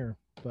something in here,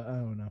 but I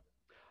don't know.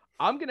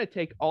 I'm gonna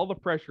take all the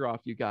pressure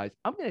off you guys.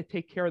 I'm gonna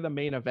take care of the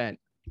main event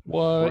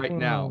What? right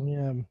now.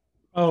 Yeah.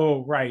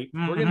 Oh, right.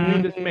 We're gonna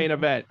do this main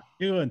event.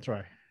 You and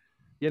try.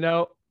 You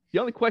know, the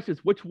only question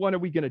is which one are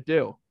we gonna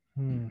do?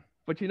 Hmm.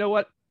 But you know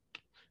what?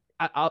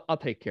 I'll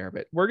take care of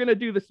it. We're gonna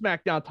do the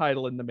SmackDown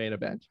title in the main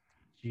event.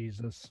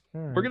 Jesus.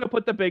 All We're right. gonna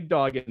put the big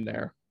dog in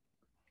there.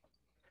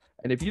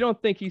 And if you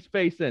don't think he's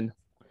facing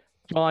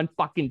John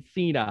fucking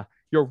Cena,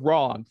 you're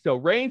wrong. So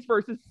Reigns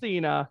versus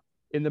Cena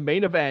in the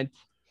main event.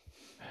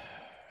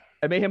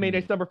 At Mayhem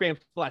Mania SummerFan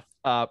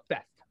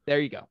Fest. There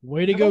you go.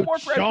 Way to No go, more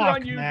pressure Chalk,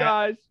 on you Matt.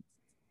 guys.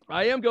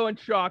 I am going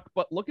shock,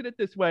 but look at it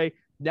this way.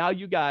 Now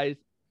you guys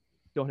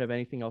don't have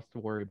anything else to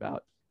worry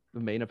about. The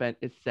main event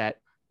is set.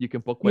 You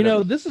can book You whatever.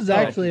 know, this is Oh,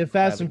 actually a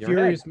Fast have in and your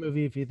Furious head.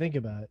 movie if you think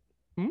about it.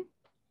 Hmm?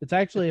 It's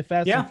actually a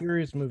Fast Yeah, and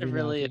Furious movie. now,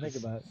 really if you is.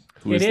 think about it.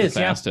 Who is It the is,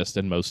 yeah. fastest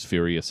and most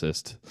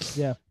furiousest?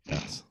 Yeah.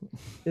 Yes.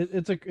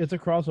 It's a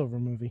crossover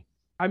movie.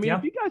 I mean, Yeah.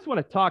 if you guys want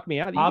to talk me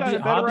out, you Hobbs- got a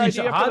better Hobbs and idea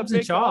Shaw- for the Hobbs and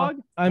big Shaw.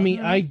 dog? I mean,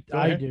 Go I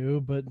ahead.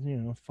 do, but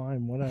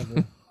fine,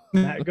 whatever.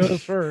 Matt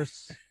goes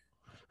first.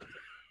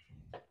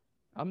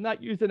 I'm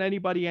not using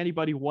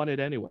anybody wanted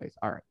anyways.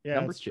 All right. Yeah,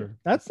 Number that's 2. true.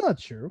 That's not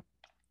true.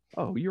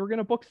 Oh, you were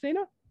gonna book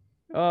Cena?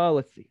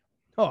 Let's see.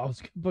 Oh, I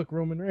was gonna book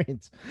Roman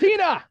Reigns.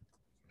 Tina.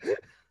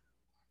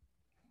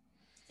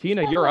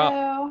 Tina, you're up.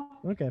 Hello.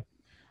 Okay.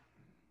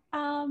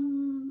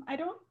 I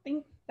don't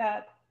think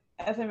that,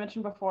 as I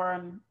mentioned before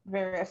on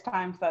various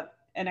times, that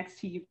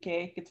NXT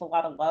UK gets a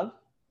lot of love.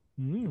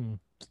 Mm.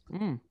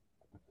 Mm.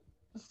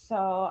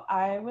 So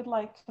I would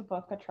like to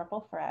book a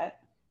triple threat.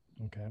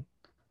 Okay.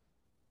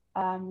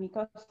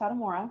 Miko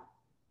Satomura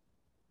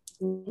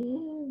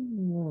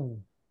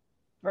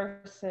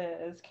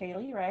versus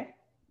Kaylee Ray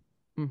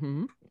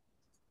Mm-hmm.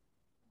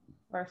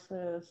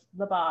 versus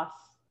the boss,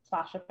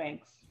 Sasha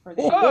Banks, for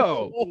the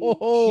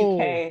Oh.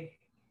 UK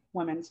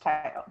women's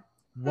title.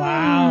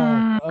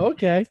 Wow.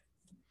 Okay.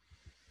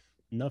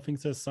 Nothing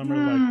says summer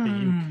like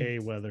the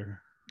UK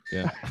weather.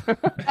 Yeah.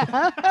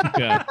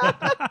 Yeah.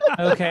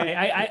 Okay,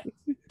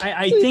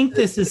 I think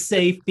this is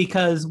safe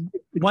because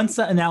once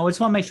now I just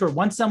want to make sure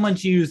once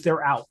someone's used,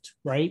 they're out,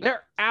 right?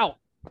 They're out.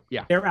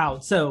 They're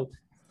out. So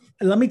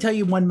let me tell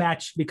you one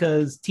match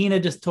because Tina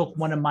just took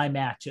one of my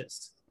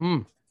matches.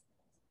 Mm.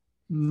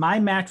 My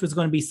match was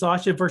going to be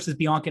Sasha versus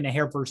Bianca in a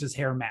hair versus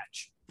hair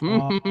match.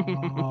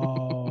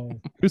 Oh.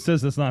 Who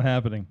says that's not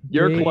happening?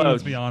 You're Dave. close.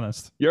 Let's be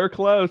honest. You're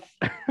close.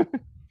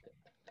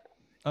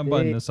 I'm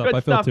buttoning this up. Good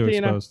I feel stuff, too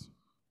Tina. exposed.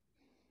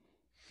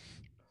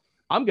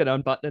 I'm gonna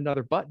unbutton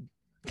another button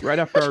right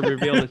after I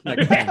reveal this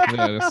next thing.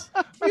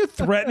 Are you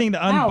threatening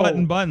to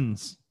unbutton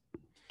buttons?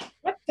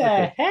 What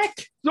the heck?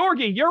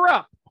 Sorgy, you're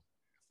up.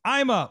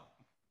 I'm up.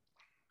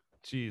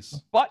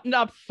 Jeez. Button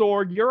up,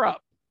 Sorg. You're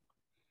up.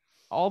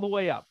 All the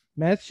way up.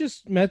 Matt's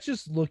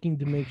just looking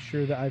to make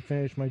sure that I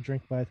finish my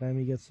drink by the time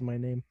he gets to my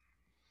name.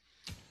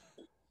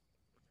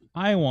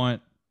 I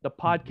want. The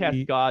podcast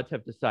The- gods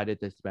have decided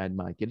this, man,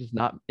 Mike. It is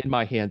not in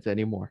my hands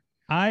anymore.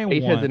 I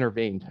Fate has want.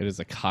 intervened. It is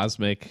a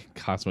cosmic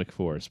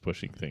force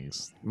pushing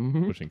things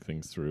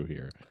through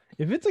here.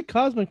 If it's a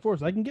cosmic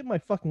force, I can get my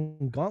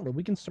fucking gauntlet.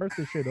 We can start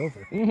this shit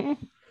over.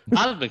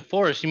 Cosmic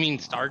Force. You mean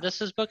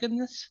Stardust is booking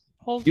this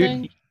whole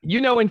thing?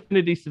 You know,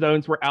 Infinity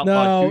Stones were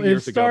outlawed No, 2 if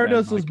years ago. man,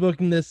 Stardust was Mike.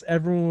 booking this,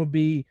 everyone would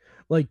be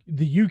like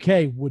the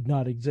UK would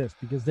not exist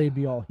because they'd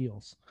be all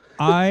heels.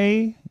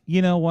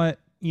 You know what?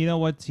 You know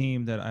what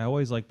team that I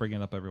always like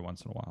bringing up every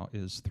once in a while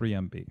is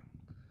 3MB.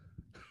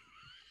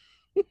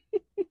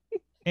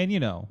 And you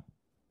know,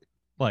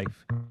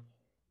 life.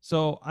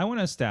 So I want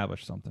to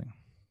establish something.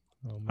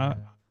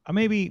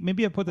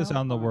 Maybe I put this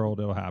out in the world,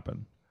 it'll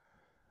happen.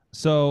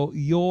 So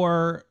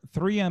your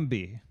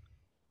 3MB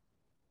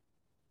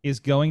is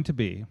going to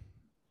be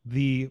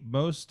the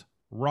most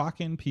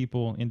rockin'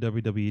 people in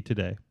WWE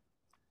today.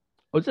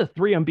 Oh, it's a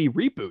 3MB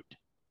reboot.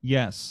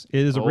 Yes,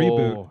 it is a Oh.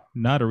 reboot,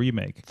 not a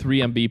remake.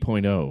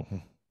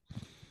 3MB.0.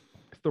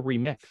 It's the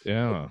remix.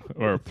 Yeah,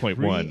 or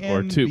 0.1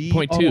 or 2, 3MB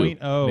 0.2,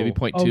 0.0. maybe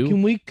 0.2. Oh,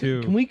 can we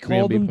Two.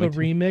 call 3MB them the 0.2.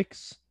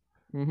 remix?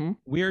 Mm-hmm.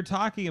 We are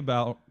talking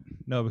about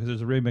no, because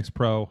there's a Remix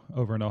Pro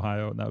over in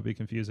Ohio, and that would be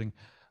confusing.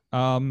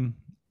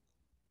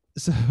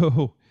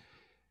 So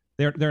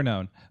they're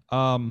known.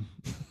 I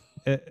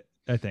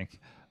think.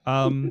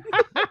 I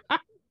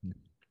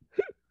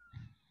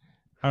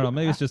don't know.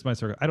 Maybe it's just my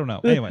circle. I don't know.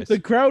 Anyways, The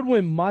crowd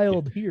went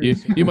mild here.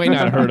 You might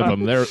not have heard of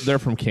them. They're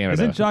from Canada.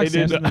 isn't Jock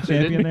Sampson the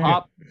champion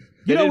there?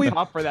 You know, we've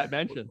pop for that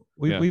mention.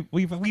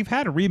 we've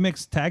had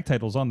remix tag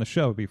titles on the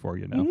show before.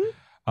 You know,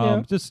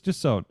 Yeah. just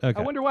so okay.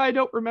 I wonder why I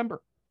don't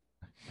remember.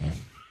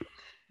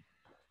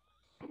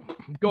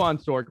 Go on,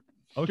 Sorg.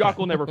 Okay. Jock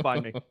will never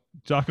find me.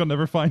 Jock will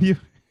never find you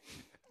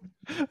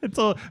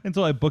until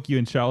I book you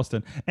in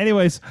Charleston.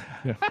 Anyways,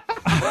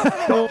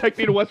 Don't take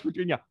me to West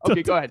Virginia.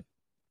 Okay, go ahead.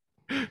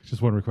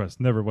 just one request: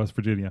 never West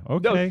Virginia.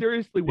 Okay. No,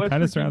 seriously, West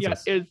kinda surrounds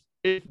Virginia us.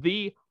 is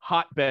the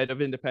hotbed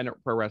of independent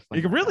pro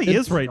wrestling. It really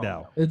It's- is right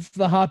now. It's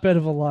the hotbed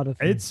of a lot of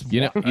things. It's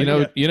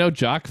you know,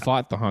 Jock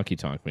fought the Honky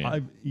Tonk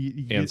Man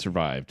and and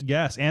survived.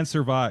 yes, and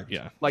survived.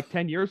 Yeah, Like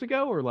 10 years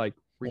ago, or like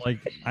Like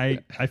I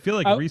feel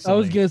like I recently.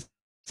 was gonna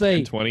say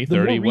 10, 20, the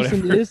 30, more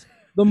recent whatever. it is,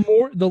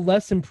 the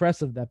less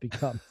impressive that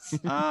becomes.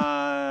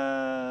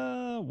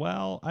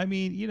 Well, I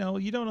mean, you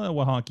don't know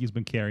what Honky's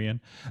been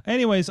carrying.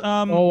 Anyways,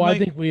 I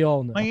think we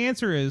all know. my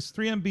answer is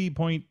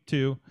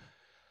 3MB.2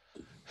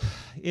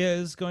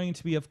 is going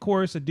to be, of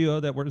course, a duo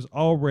that was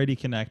already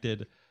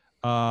connected.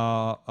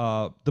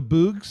 The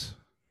Boogs.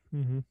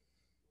 Mm-hmm.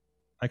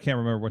 I can't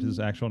remember what his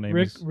actual name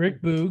Rick is.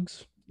 Rick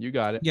Boogs. You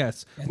got it.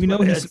 Yes, That's we know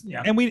what it he's is,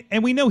 yeah. and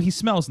we know he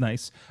smells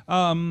nice.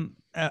 Just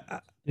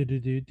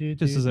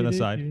as an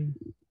aside.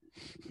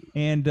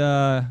 And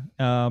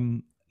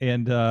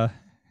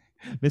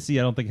Missy,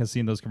 I don't think has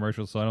seen those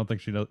commercials, so I don't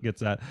think she gets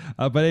that.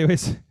 But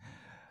anyways,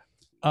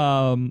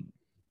 so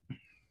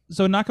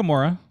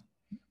Nakamura,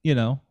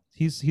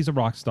 he's a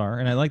rock star,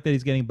 and I like that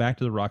he's getting back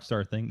to the rock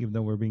star thing, even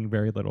though we're being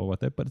very little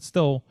with it. But it's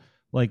still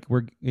like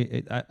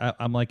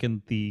I'm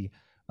liking the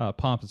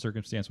pomp and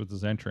circumstance with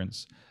his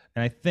entrance,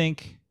 and I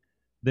think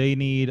they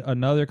need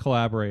another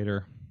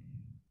collaborator.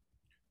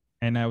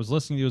 And I was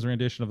listening to his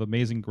rendition of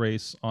 "Amazing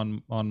Grace"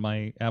 on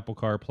my Apple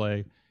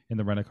CarPlay in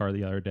the rent-a-car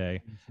the other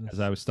day, as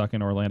I was stuck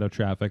in Orlando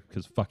traffic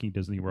because fucking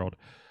Disney World.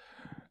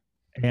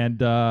 And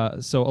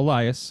so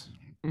Elias,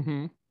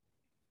 Mm-hmm.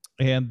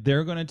 and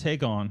they're going to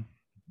take on,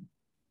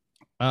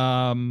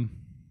 The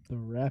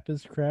Rap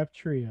is Crap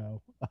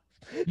Trio.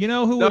 you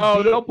know who? No,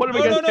 would be... don't put him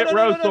against Hit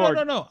Row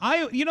Sword. No.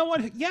 You know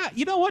what? Yeah,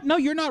 you know what? No,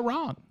 you're not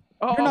wrong.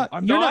 Oh, You're not.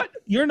 I'm you're not?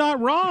 You're not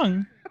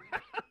wrong.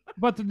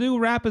 But the new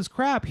Rap is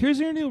Crap. Here's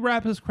your new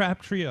Rap is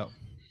Crap trio.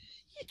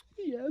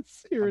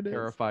 Yes, here it is.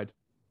 Terrified.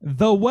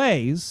 The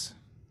Ways,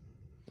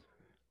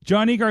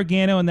 Johnny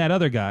Gargano, and that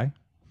other guy.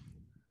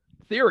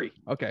 Theory.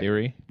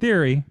 Okay.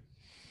 Theory,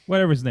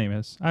 whatever his name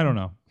is. I don't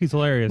know. He's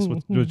hilarious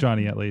with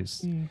Johnny, at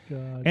least. Oh,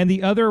 God. And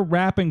the other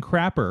rap and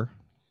crapper,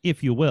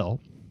 if you will,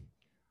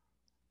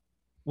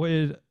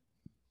 would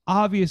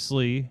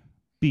obviously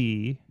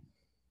be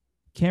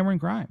Cameron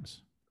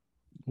Grimes.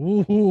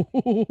 Ooh.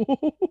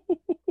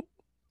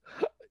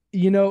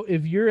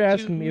 If you're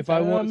asking me if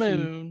I want to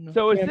see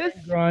So is Cameron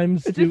this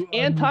Grimes is do this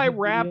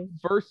anti-rap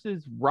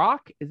versus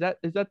rock? Is that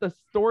the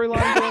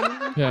storyline going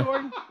on? Yeah.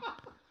 Sorg?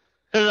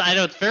 I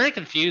know it's very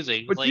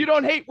confusing. But like, you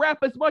don't hate rap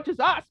as much as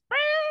us.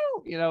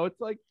 It's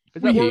like,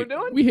 is that what we're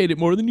doing? We hate it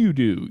more than you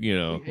do. We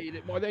hate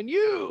it more than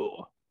you.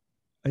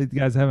 You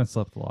guys haven't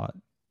slept a lot.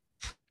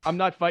 I'm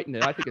not fighting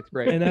it. I think it's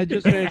great. And I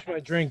just finished my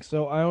drink,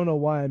 so I don't know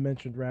why I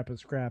mentioned rap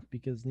as crap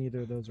because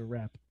neither of those are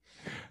rap.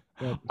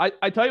 But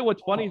I tell you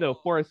what's funny though.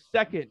 For a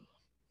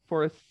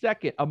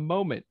second, a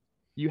moment,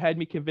 you had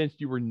me convinced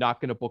you were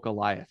not going to book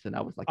Elias, and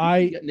I was like,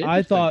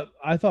 I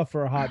thought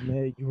for a hot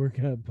minute you were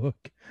gonna book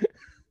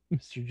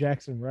Mr.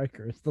 Jackson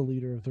Riker as the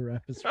leader of the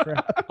rap as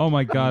crap. Oh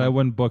my god, I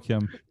wouldn't book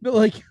him. But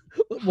like,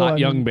 Hot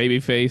young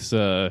babyface.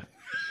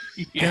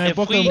 Can I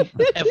book him?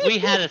 If we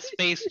had a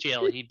space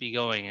jail, he'd be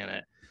going in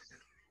it.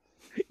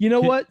 You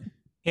know what?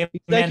 Him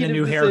and a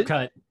new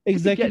haircut.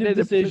 Executive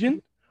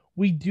decision.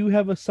 We do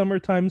have a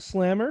summertime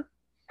slammer.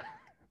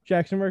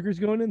 Jackson Riker's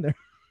going in there.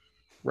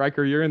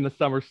 Riker, you're in the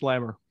summer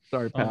slammer.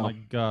 Sorry, pal. Oh my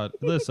god!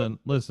 Listen.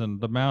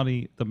 The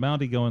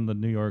Mountie going to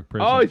New York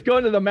prison. Oh, he's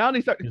going to the Mountie.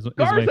 Is my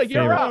Garza,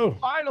 you're favorite. out.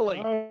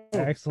 Finally.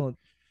 Excellent.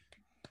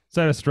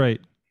 Set it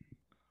straight.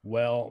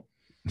 Well,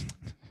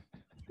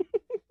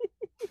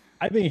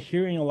 I've been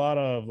hearing a lot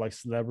of like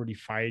celebrity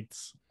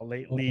fights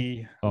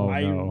lately. Oh,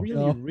 I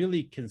no.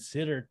 really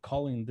considered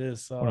calling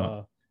this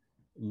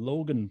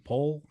Logan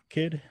Paul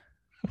kid.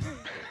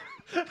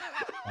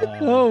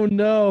 Oh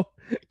no!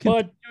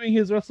 But Doing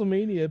his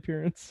WrestleMania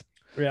appearance.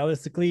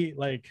 realistically,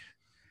 like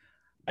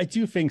I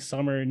do think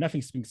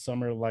nothing speaks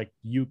summer like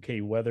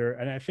UK weather,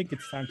 and I think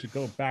it's time to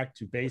go back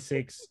to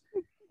basics.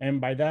 And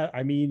by that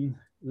I mean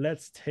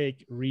let's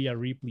take Rhea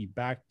Ripley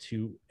back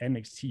to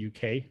NXT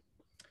UK.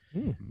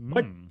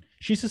 But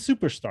she's a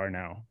superstar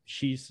now.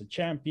 She's a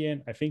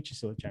champion. I think she's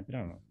still a champion.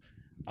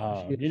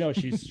 I don't know.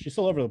 She's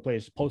all over the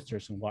place,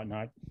 posters and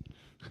whatnot.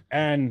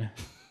 And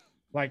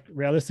like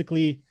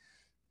realistically,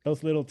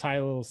 those little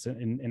titles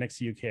in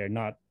NXT UK are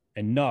not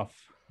enough.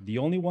 The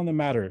only one that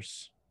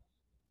matters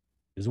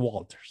is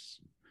Walters.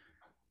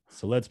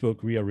 So let's book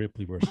Rhea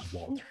Ripley versus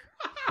Walter.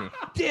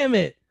 Damn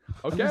it!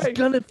 Okay. I was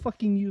gonna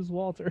fucking use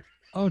Walter.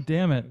 Oh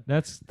damn it!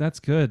 That's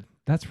good.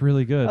 That's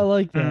really good. I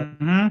like that.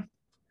 Mm-hmm.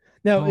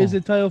 Now, is Oh.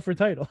 it title for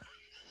title?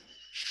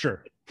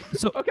 Sure.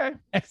 So Okay.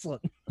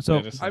 Excellent.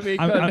 so I mean,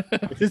 I'm-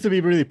 It seems to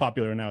be really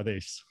popular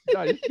nowadays.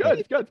 no,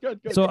 it's good.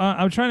 So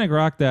I'm trying to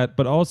grok that,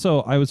 but also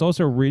I was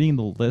also reading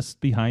the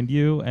list behind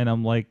you, and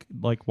I'm like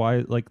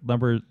why like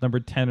number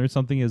 10 or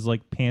something is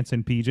like pants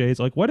and PJs.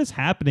 Like what is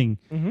happening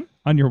Mhm.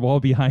 on your wall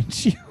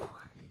behind you?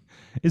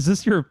 Is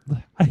this your?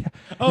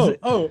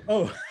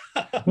 Oh.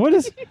 What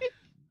is?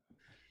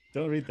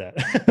 Don't read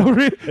that.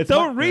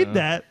 Don't read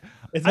that.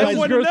 It's I my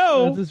want to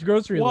know this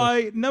grocery list.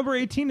 why number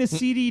 18 is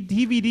CD,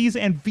 DVDs,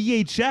 and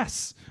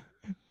VHS.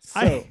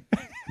 So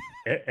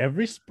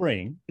every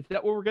spring Is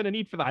that what we're gonna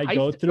need for the I heist,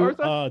 go through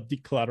Garza?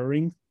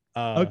 decluttering.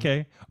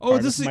 Okay. Oh,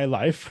 Part this of is my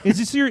life. is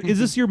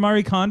this your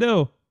Marie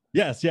Kondo?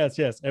 Yes.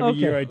 Every Okay.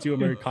 year I do a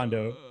Marie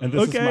Kondo, and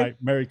this is Okay. my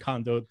Marie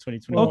Kondo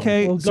 2021.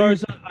 Okay. Well, so-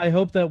 Garza, I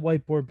hope that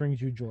whiteboard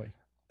brings you joy.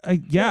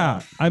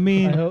 yeah. I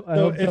mean, I hope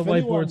So that if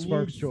anyone whiteboard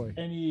sparks needs joy.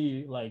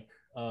 any like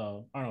I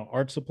don't know,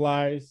 art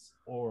supplies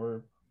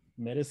or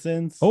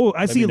medicines. oh,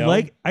 I let see me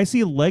know. I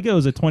see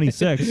Legos at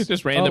 26.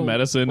 Just random Oh,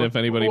 medicine if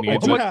anybody What-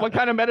 needs what, it. what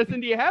kind of medicine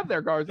do you have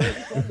there, Garza?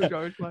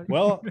 Garza?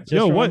 Well, just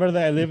Yo, what- remember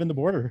that I live in the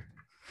border.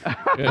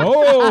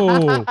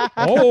 oh.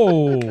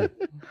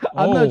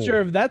 I'm not Oh.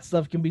 sure if that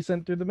stuff can be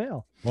sent through the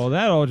mail. Well,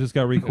 that all just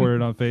got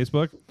recorded on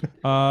Facebook.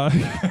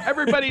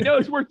 Everybody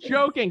knows we're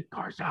joking.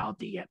 Garza, I'll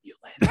DM you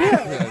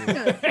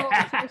later.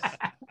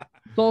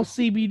 It's all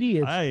CBD.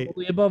 It's I-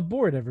 totally above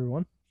board,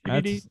 everyone.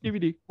 That's-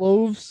 DVD.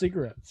 Clove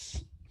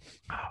cigarettes.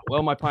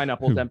 Well, my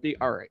pineapple's empty.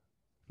 All right.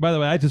 By the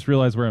way, I just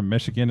realized we're in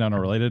Michigan on a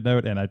related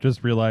note, and I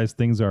just realized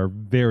things are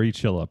very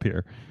chill up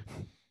here.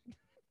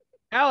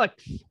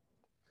 Alex.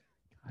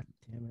 God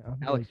damn it. I'm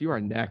Alex, you are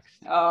next.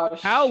 Oh,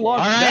 How shit. long?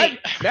 All right.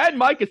 Mad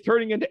Mike is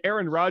turning into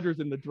Aaron Rodgers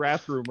in the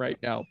draft room right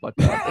now, but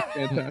that's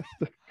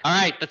fantastic. All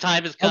right, the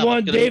time has come. I want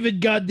It's gonna- David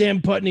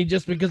goddamn Putney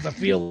just because I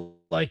feel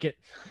like it.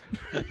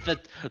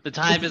 the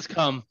time has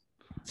come.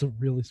 It's a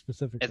really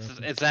specific. It's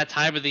reference. that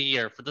time of the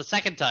year for the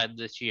second time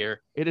this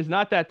year. It is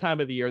not that time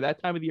of the year.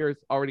 That time of the year is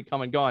already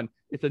come and gone.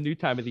 It's a new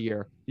time of the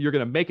year. You're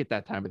gonna make it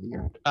that time of the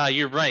year.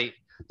 You're right.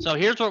 So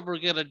here's what we're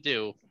gonna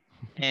do,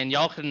 and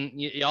y'all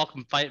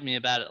can fight me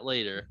about it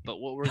later. But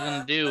what we're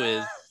gonna do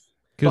is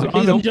Because Fuck,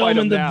 Ladies don't and fight gentlemen,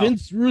 him the now.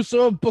 Vince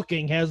Russo of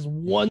booking has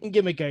one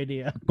gimmick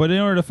idea. but in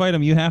order to fight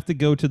him, you have to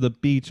go to the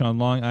beach on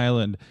Long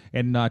Island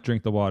and not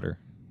drink the water.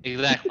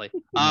 exactly.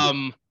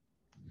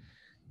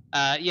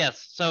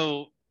 Yes.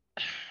 So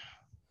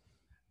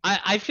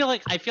I feel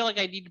like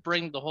I need to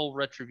bring the whole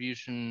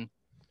retribution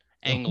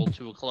angle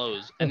to a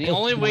close, and the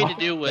only way to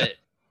do it.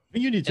 I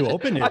think you need to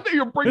open I it. thought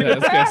you were bringing Yeah, I it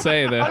was gonna back.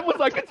 say I that was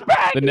like, it's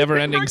back. the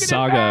never-ending He's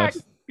saga.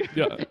 bringing it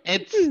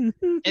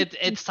Yeah.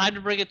 It's time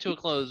to bring it to a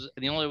close,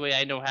 and the only way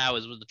I know how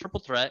is with the triple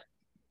threat.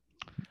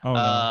 Oh,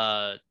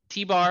 no.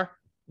 T-Bar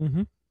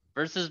Mhm.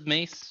 versus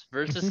Mace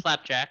versus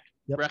Slapjack.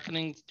 Yep.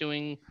 Reckoning's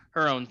doing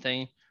her own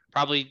thing.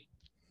 Probably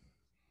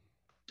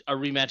a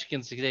rematch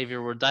against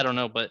Xavier Woods. I don't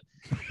know, but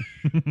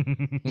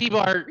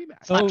T-Bar,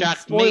 Slapjack, Mace,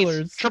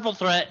 spoilers. triple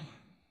threat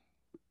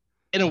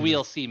in a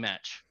WLC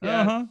match.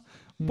 Uh-huh.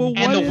 But And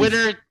what the is-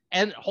 winner,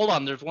 and hold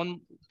on, there's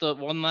one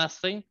last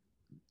thing.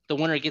 The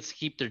winner gets to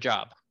keep their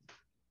job.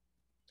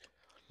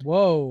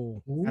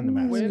 Whoa. And the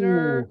mask.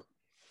 Winner Ooh.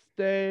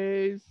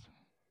 stays.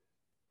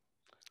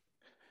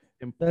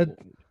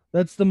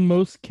 That's the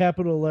most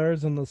capital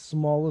letters and the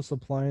smallest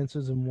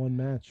appliances in one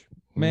match.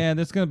 Man,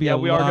 there's gonna be Yeah, a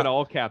we lot. are gonna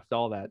all caps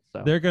all that.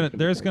 So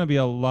There's gonna be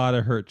a lot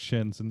of hurt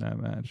shins in that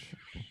match.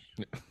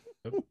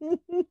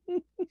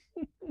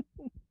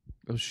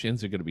 Those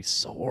shins are gonna be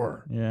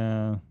sore.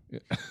 Yeah.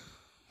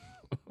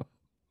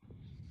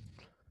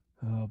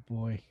 Oh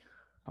boy.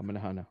 I'm gonna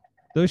Hana.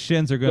 Those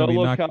shins are gonna be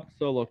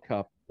Solo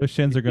cup. Those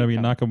shins are gonna be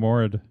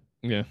Nakamura.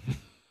 Yeah.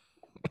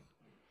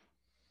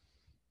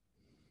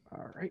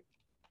 All right.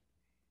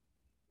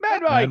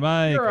 Mad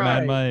Mike. You're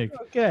Mad right. Mike.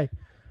 Okay.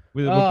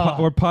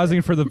 We're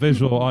pausing for the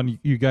visual on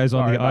you guys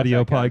on Sorry the about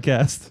audio that,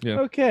 guys. podcast. Yeah.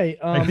 Okay.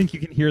 I think you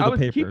can hear I the was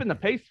paper. keeping the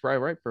pace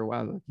right for a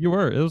while. You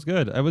were. It was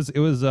good. It was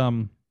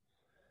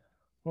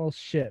Well,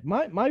 shit.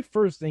 My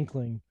first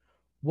inkling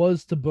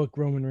was to book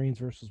Roman Reigns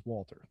versus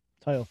Walter,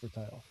 title for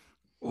title.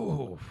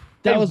 Ooh.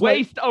 That a was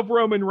waste of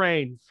Roman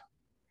Reigns.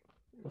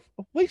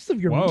 a waste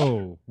of your.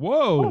 Whoa.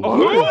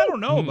 Oh. I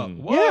don't know about.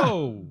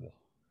 Whoa.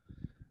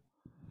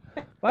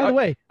 By the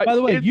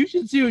way, is- you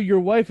should see what your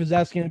wife is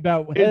asking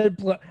about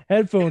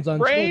headphones on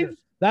Reigns- children.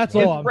 That's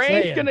all I'm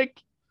saying.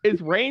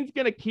 Is Reigns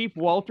gonna keep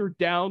Walter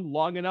down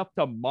long enough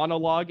to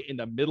monologue in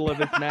the middle of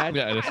his match?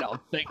 Yeah, I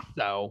don't think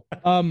so.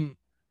 Um,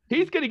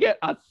 He's gonna get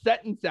a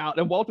sentence out,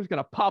 and Walter's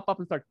gonna pop up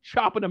and start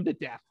chopping him to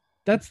death.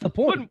 that's the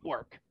point. Wouldn't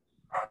work.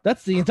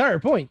 That's the entire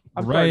point.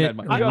 I'm sorry, Right,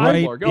 Mad Mike. Go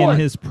right on, go in on.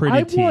 his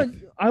pretty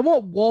teeth. I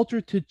want Walter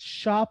to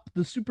chop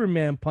the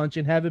Superman punch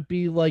and have it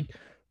be like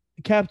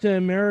Captain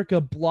America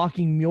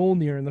blocking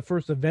Mjolnir in the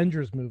first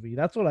Avengers movie.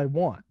 That's what I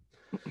want.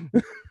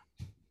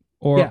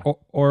 Or, Yeah.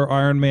 or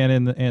Iron Man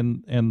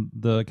and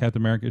the Captain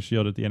America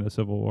shield at the end of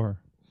Civil War.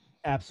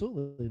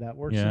 Absolutely, that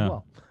works Yeah. as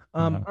well.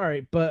 Yeah. All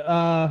right, but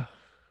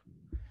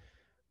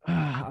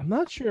I'm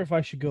not sure if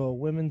I should go a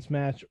women's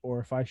match or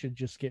if I should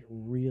just get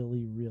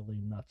really, really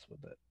nuts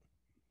with it.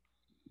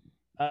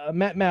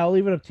 Matt, I'll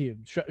leave it up to you.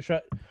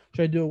 Should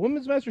I do a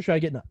women's match or should I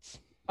get nuts?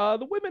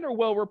 The women are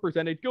well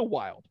represented. Go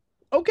wild.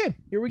 Okay,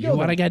 here we go. You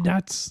want to then. get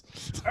nuts?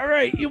 All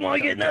right, you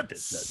want to get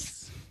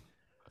nuts?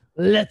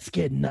 Let's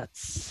get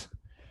nuts.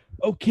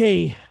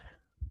 Okay,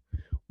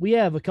 we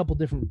have a couple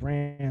different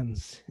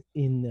brands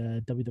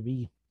in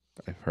WWE,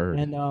 I've heard.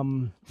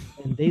 and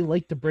they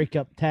like to break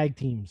up tag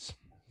teams.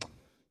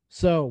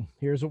 So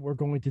here's what we're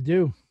going to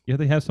do. Yeah,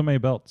 they have so many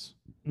belts.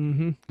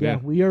 Yeah, Yeah.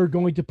 we are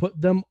going to put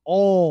them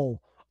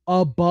all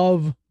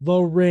above the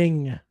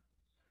ring.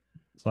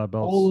 It's a lot of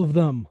belts. All of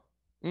them.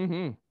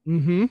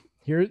 Mm-hmm.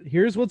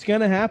 Here's what's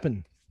gonna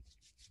happen.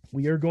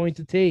 We are going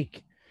to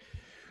take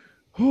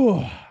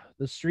the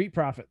Street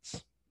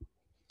Profits.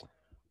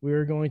 We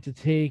are going to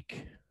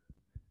take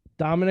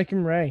Dominic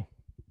and Ray.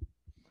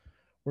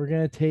 We're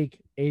gonna take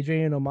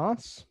AJ and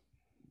Omos.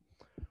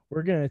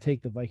 We're gonna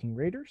take the Viking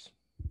Raiders.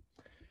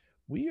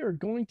 We are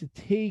going to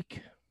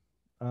take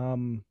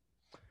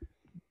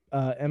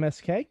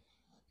MSK.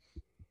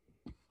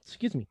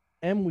 Excuse me.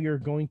 And we are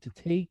going to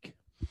take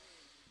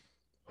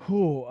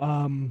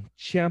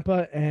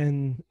Ciampa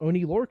and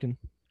Oni Lorcan.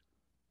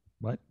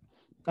 What?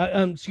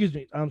 Excuse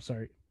me. I'm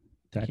sorry.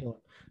 Thatcher.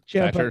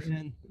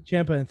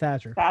 Ciampa and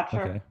Thatcher.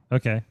 Thatcher.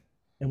 Okay.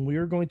 And we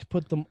are going to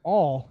put them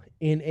all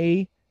in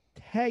a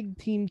tag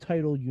team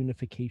title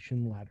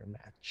unification ladder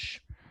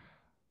match.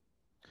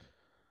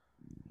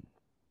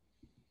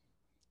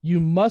 You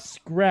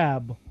must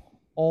grab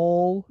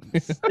all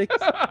 6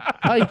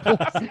 titles.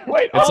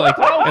 Wait, It's all like-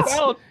 12 it's-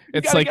 belts. You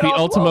It's gotta like get the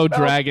all 12 Ultimo belts.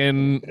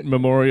 Dragon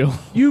Memorial.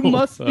 You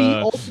must be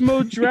Uh,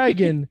 Ultimo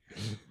Dragon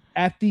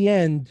at the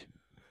end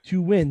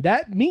to win.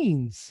 That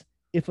means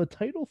if a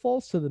title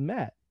falls to the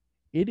mat,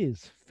 it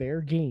is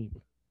fair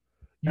game.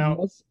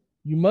 Now-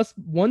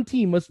 One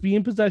team must be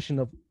in possession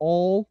of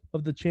all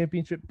of the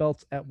championship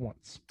belts at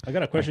once. I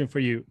got a question for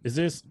you. Is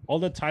this all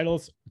the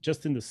titles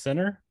just in the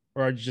center,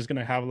 or are you just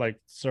gonna have like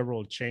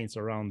several chains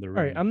around the ring?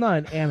 All right, I'm not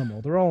an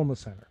animal. They're all in the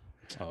center.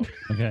 Oh.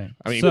 Okay.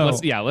 I mean, so,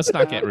 let's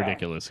not get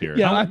ridiculous here.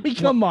 Yeah, I mean,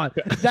 come on.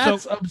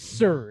 That's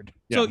absurd.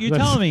 So Yeah, you're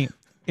that's- telling me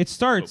it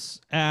starts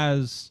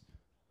as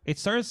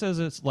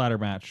its ladder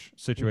match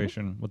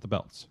situation with the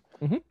belts,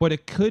 Mhm. but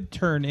it could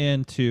turn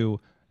into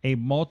a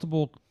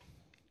multiple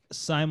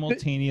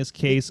simultaneous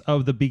case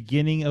of the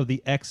beginning of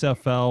the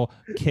XFL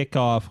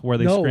kickoff where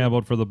they No.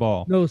 scrambled for the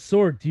ball. No,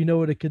 Sorg, do you know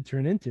what it could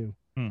turn into?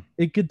 Hmm.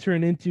 It could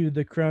turn into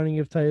the crowning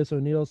of Titus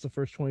O'Neil as the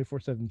first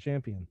 24/7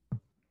 champion.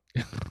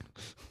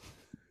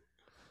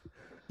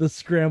 The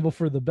scramble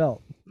for the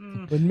belt.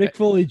 When Mick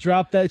Foley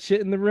dropped that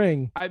shit in the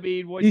ring, I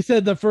mean, when, he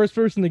said the first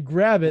person to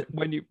grab it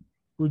when you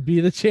would be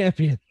the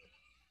champion.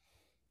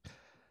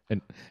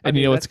 And I you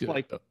mean, know what's that's good.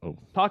 like- Oh.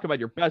 talk about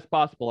your best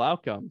possible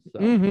outcomes. So.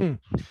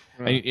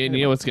 Mm-hmm. And you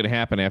know what's going to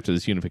happen after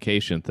this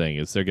unification thing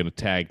is they're going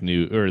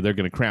to they're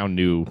going to crown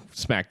new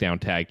SmackDown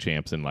tag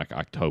champs in like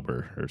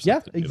October or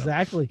something. Yeah, you know?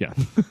 exactly. Yeah.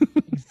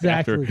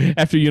 Exactly.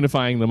 After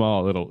unifying them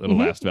all, it'll Mhm.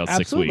 last about 6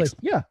 Absolutely. weeks.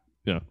 Yeah.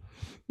 Yeah.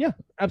 Yeah,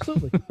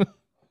 absolutely.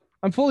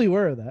 I'm fully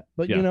aware of that.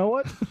 But Yeah. you know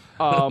what?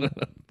 Um,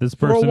 This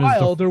For a person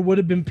while, is there would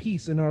have been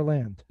peace in our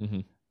land.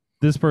 Mhm.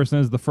 This person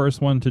is the first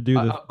one to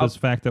do this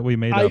fact that we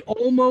made I up.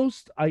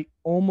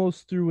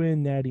 almost threw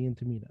in Natty and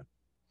Tamina.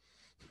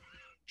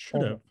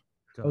 Should have.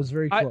 I was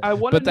very close. I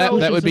want to But that know.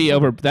 that would be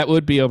over. That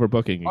would be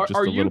overbooking just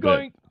Are a you little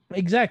going?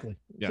 Exactly.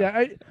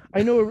 Yeah. Yeah.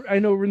 I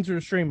know. Rinse to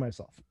restrain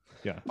myself.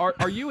 bit. Yeah.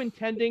 Are you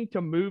intending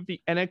to move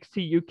the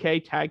NXT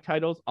UK tag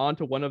titles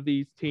onto one of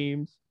these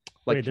teams?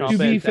 Like Wait, Ciampa To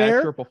be and fair,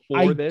 Thatcher before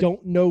I this?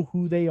 don't know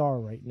who they are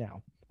right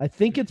now. I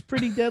think it's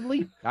pretty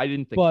deadly, I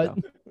didn't think but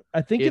so.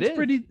 I think It it's is.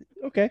 pretty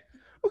okay.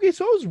 Okay,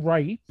 so I was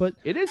right, but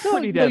It is no,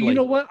 pretty no, deadly. you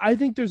know what? I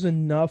think there's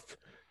enough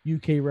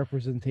UK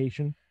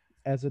representation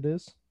as it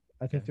is.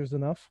 I think there's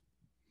enough,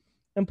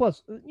 and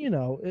plus,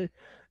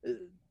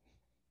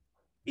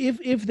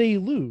 if they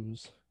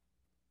lose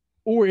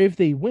or if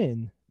they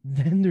win,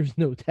 then there's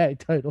no tag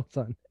titles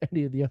on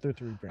any of the other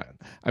three brands.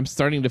 I'm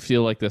starting to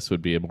feel like this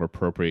would be a more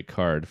appropriate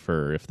card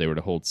for if they were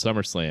to hold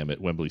SummerSlam at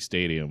Wembley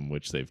Stadium,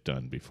 which they've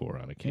done before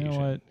on occasion.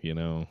 what? You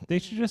know? They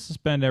should just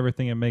suspend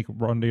everything and make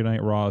Monday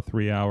Night Raw a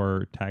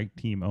 3-hour tag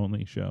team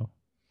only show.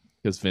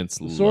 Because Vince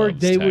Sorg,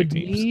 loves they tag would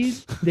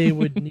teams.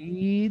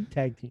 need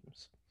tag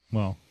teams.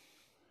 Well,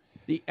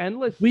 The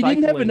endless. We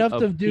didn't have cycling enough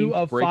of to do teams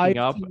a breaking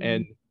up 5-team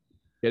and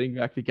getting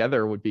back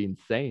together would be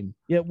insane.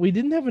 Yeah, we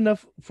didn't have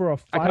enough for a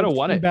I kinda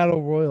want 5-team it.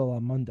 battle royal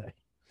on Monday.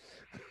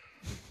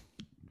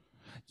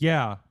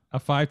 yeah, a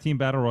 5-team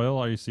battle royal.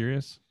 Are you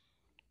serious?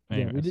 Yeah,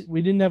 Anyways,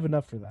 we didn't have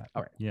enough for that.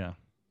 All right. yeah.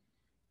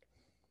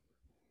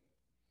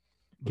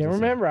 Can't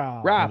remember.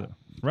 Rob,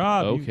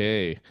 Rob. you-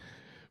 Okay.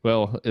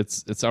 Well,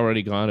 it's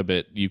already gone a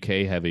bit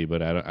UK heavy,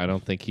 but I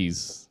don't think he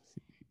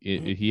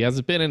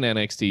hasn't been in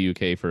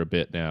NXT UK for a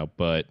bit now,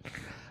 but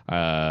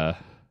of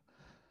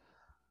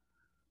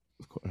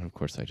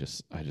course I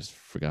just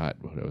forgot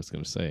what I was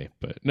going to say.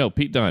 But no,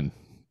 Pete Dunne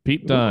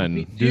against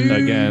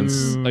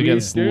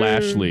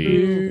Lashley.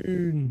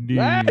 Dude.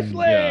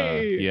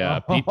 Lashley. Yeah,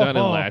 Pete Dunne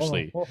and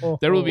Lashley.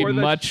 There will be For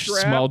the much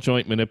strap. small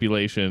joint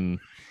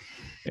manipulation.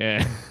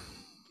 Yeah.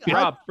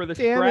 Rob, for the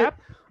damn it. strap.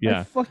 I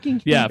Yeah.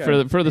 fucking Yeah,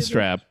 hate for the that.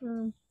 strap.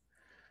 And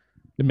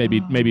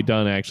maybe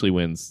Dunn actually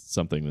wins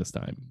something this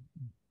time.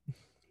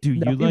 Do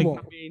No, you he like?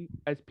 won't. I mean,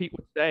 as Pete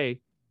would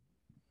say,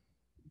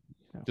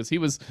 Because he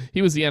was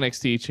the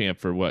NXT champ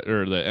for what,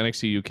 or the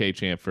NXT UK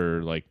champ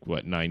for like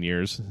what, 9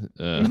 years,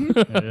 Yeah, and,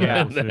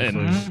 then,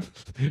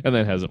 and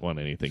then hasn't won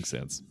anything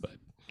since. But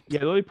yeah,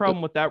 the only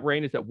problem with that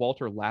reign is that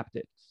Walter lapped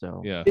it.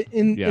 So yeah,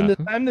 In Yeah. the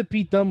time that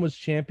Pete Dunne was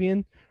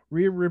champion,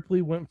 Rhea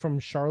Ripley went from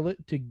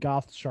Charlotte to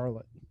Goth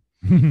Charlotte.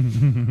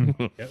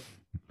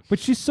 But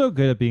she's so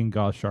good at being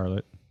Goth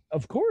Charlotte.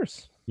 Of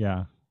course.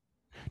 Yeah.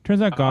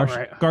 Turns out All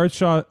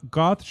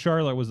Goth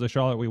Charlotte was the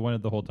Charlotte we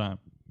wanted the whole time.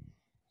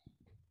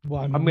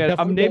 Well, I'm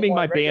definitely naming don't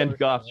my want band regular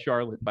Goth Charlotte.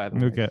 Charlotte, by the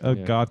way. Okay,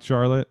 Yeah. Goth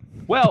Charlotte.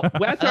 Well,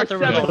 that's I our thought there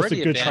was seventh.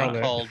 already a good band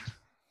Charlotte. called.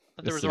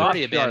 But there was It's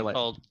already a Goth band Charlotte.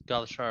 called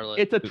Goth Charlotte.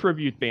 It's a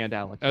tribute band,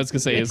 Alex. I was gonna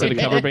say, is it a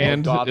cover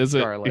band? Goth Is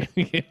it? Charlotte.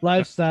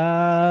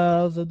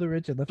 Lifestyles of the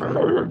rich and the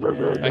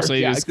famous.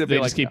 Actually, Yeah, they it's gonna be they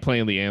like just keep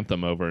playing the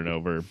anthem over and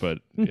over. But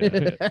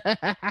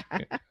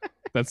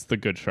that's the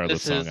good Charlotte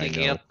This song. is I the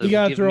know. anthem. You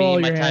gotta Give throw me all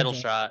my your hands title up.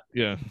 shot.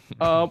 Yeah.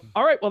 All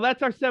right, well,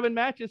 that's our 7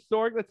 matches,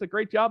 Sorg. That's a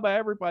great job by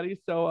everybody.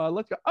 So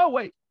let's go. Oh,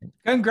 wait.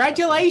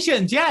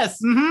 Congratulations.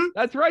 Yes. Mhm.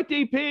 That's right,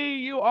 DP.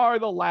 You are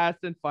the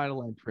last and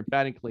final entrant.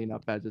 Batting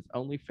cleanup as it's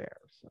only fair.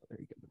 So there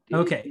you go.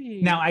 Okay.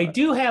 DP. Now I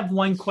do have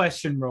one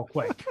question real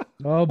quick.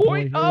 Oh boy,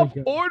 Point here of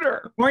we go.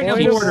 order. Point of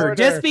Point of order. order.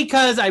 Just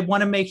because I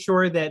want to make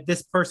sure that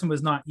this person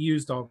was not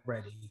used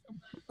already.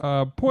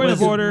 Point Was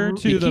of it- order he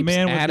to the keeps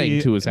man with adding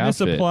the to his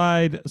outfit.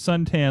 misapplied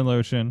suntan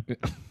lotion.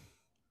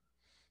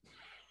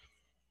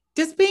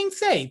 Just being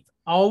safe.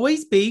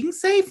 Always being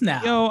safe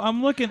now. Yo,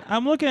 I'm looking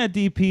at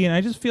DP, and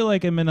I just feel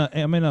like I'm in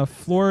a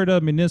Florida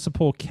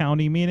municipal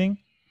county meeting.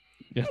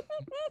 Yeah.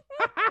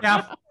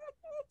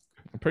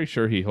 I'm pretty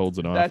sure he holds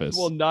an That office.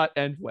 will not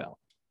end well.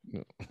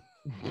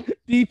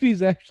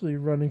 DP's actually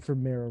running for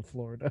mayor of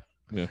Florida.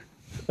 Yeah.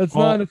 That's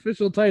All- not an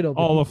official title.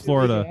 but all of he's gonna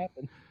make Florida. it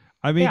happen.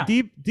 I mean, Yeah.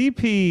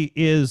 DP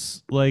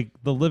is like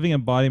the living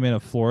embodiment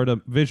of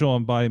Florida, visual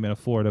embodiment of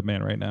Florida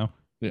man right now.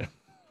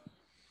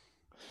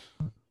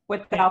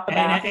 Without the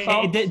And, bath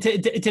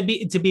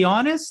salts. to be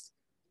honest,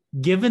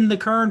 given the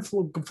current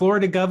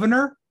Florida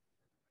governor,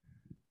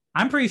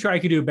 I'm pretty sure I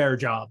could do a better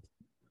job.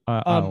 I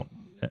Um, don't-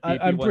 I'm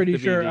wants pretty to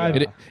be sure the, I've,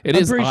 It I'm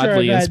is pretty sure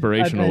oddly I've had-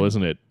 inspirational, I've had-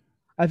 isn't it?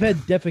 I've had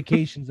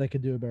defecations that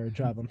could do a better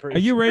job. I'm pretty Are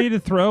you sure. ready to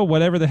throw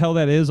whatever the hell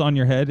that is on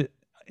your head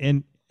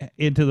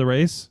into the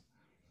race?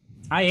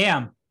 I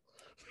am.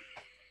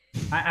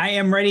 I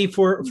am ready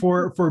for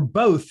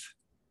both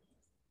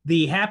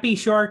the happy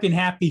shark and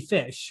happy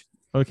fish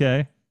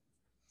Okay.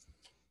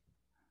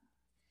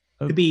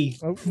 to be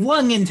Oh.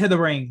 flung into the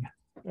ring.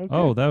 Okay.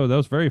 Oh, that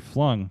was very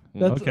flung.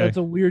 that's okay. that's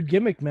a weird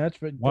gimmick match,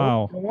 but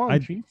Wow. go on, I-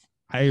 Chief.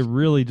 I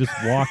really just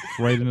walked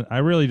right in. I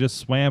really just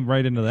swam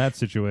right into that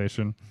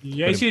situation.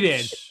 Yes, you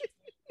did.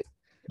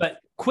 But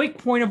quick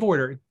point of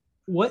order: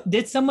 what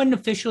did someone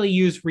officially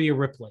use Rhea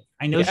Ripley?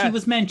 I know she Yes.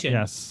 was mentioned.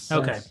 Yes.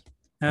 Okay. Yes.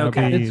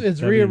 Okay.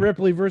 It's Rhea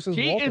Ripley versus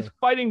She Walter. is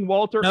fighting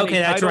Walter. Okay,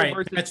 in a that's title right.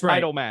 versus That's right.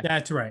 title match.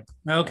 That's right.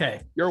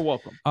 Okay. You're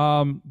welcome.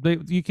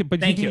 You can, but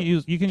Thank you can you.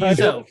 use you can use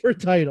Title for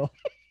title.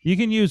 you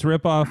can use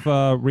rip off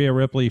Rhea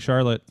Ripley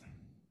Charlotte.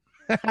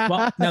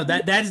 Well, no,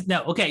 that's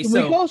no. Okay, Can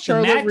so we call the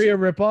Charlotte match- Rhea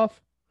ripoff?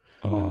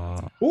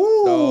 Ooh.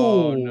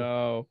 Oh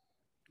no.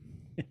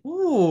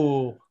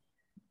 Ooh.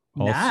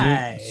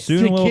 Nice.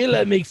 Soon we'll,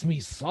 Tequila makes me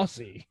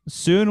saucy.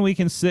 soon we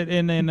can sit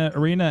in an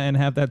arena and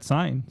have that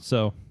sign.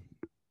 So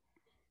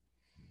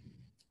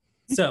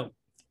So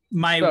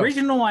my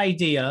original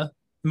idea,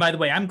 and by the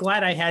way, I'm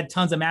glad I had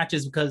tons of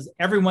matches because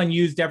everyone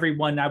used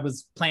everyone I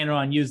was planning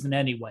on using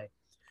anyway.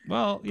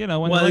 well, when they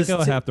let Was go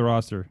to- half the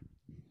roster.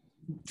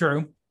 True.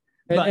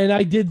 And, But- and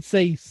I did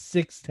say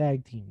 6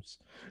 tag teams.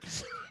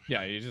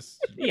 Yeah, you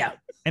just Yeah.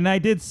 And I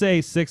did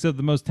say 6 of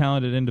the most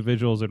talented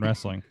individuals in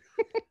wrestling.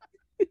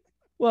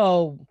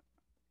 Well,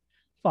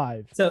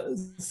 5. So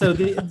You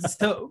can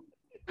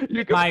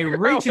my figure out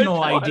original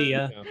which one.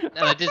 idea. And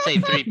I did say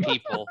 3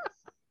 people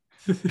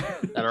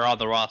that are on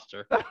the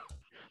roster.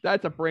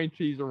 That's a brain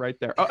teaser right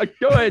there.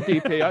 Go ahead,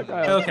 DP.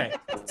 Okay.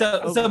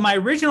 So my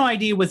original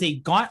idea was a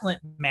gauntlet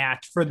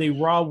match for the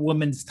Raw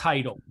Women's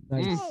title.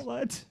 Nice.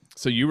 What?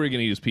 so you were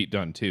gonna use Pete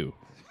Dunne too.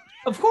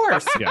 Of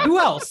course. Yeah. Who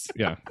else?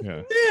 Yeah.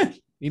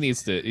 He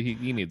needs to.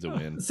 He needs a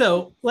win.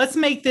 So let's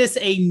make this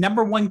a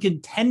number 1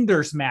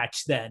 contenders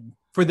match then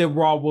for the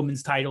Raw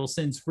Women's title,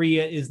 since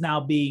Rhea is now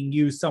being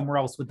used somewhere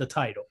else with the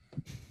title.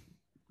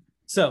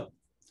 So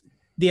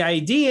the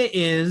idea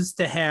is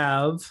to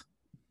have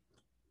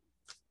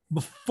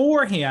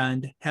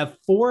beforehand, have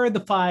 4 of the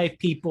 5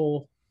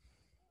 people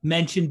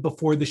mentioned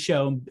before the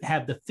show, and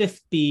have the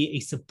 5th be a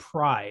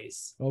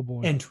surprise Oh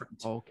boy.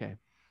 entrant. Okay.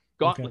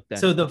 Gauntlet then.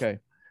 So okay.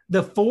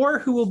 the 4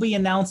 who will be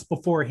announced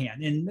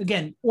beforehand, and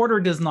again, order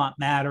does not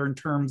matter in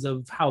terms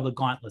of how the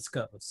gauntlets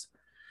goes,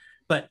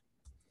 but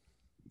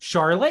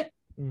Charlotte,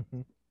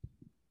 Mhm.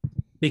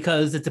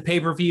 because it's a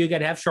pay-per-view, you got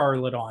to have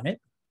Charlotte on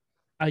it.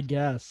 I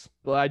guess.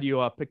 Glad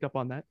you picked up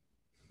on that.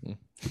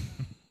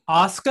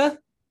 Asuka,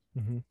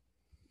 Mm-hmm.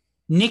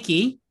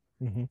 Nikki,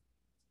 Mm-hmm.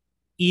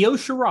 Io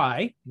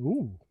Shirai,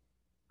 Ooh.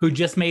 who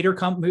just made her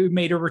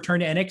return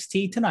to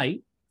NXT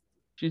tonight.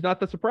 She's not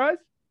the surprise?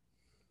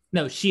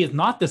 No, she is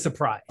not the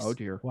surprise. Oh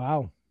dear.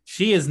 Wow.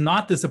 She is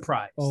not the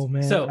surprise. Oh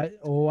man. So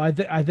I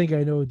think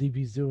I know what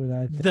DP's doing.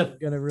 I think the I'm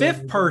gonna really 5th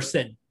enjoy it.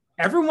 person,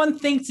 everyone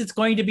thinks it's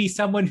going to be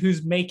someone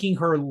who's making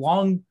her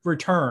long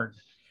return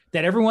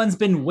that everyone's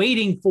been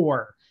waiting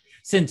for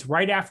since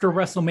right after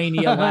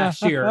WrestleMania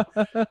last year.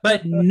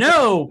 But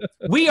no,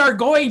 we are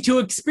going to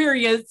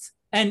experience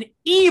an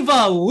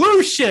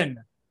evolution.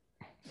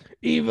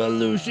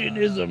 Evolution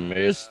is a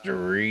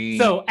mystery.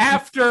 So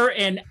after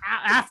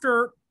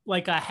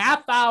like a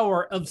half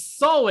hour of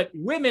solid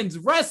women's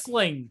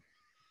wrestling,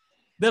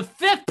 the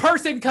 5th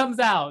person comes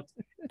out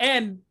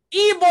and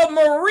Eva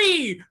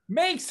Marie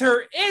makes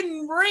her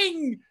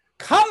in-ring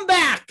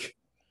comeback.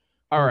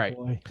 All right.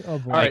 Boy. Oh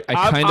boy. All right. I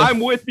kind of- I'm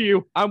with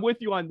you. I'm with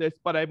you on this,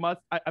 but I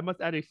must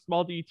add a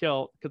small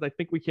detail because I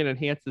think we can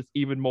enhance this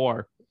even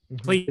more.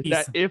 Please. Is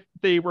that if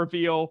they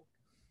reveal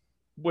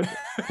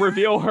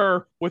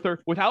her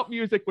without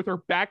music, with her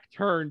back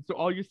turned, so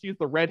all you see is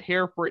the red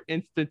hair for an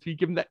instant, so you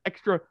give them that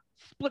extra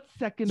split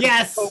second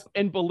Yes. of hope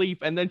and belief,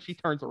 and then she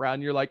turns around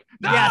and you're like,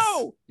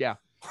 no! Yes.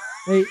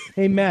 Yeah.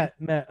 Hey Matt,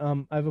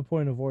 I have a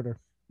point of order.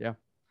 Yeah.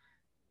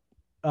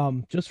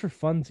 Just for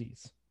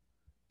funsies,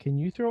 can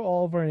you throw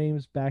all of our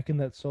names back in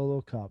that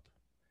solo cup?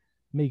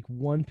 Make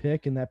one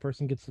pick and that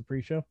person gets the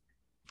pre-show?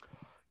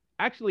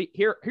 Actually,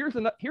 here's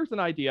an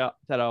idea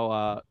that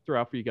I'll throw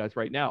out for you guys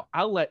right now.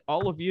 I'll let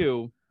all of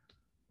you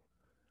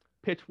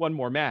pitch one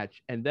more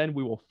match, and then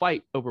we will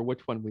fight over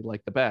which one we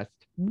like the best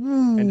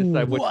and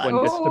decide which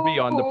one gets to be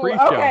on the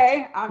pre-show.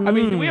 Okay. I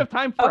mean, do we have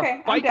time for Okay, a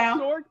I'm fight, down.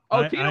 Sword?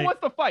 Oh, I- Tina I-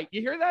 wants to fight.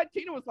 You hear that?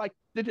 Tina was like,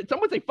 did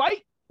someone say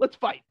fight? Let's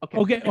fight. Okay.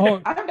 Okay, hold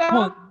on. I'm Hold down.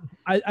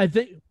 on. I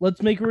think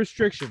let's make a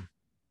restriction.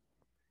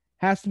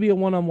 Has to be a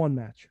one-on-one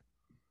match.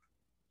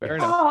 Fair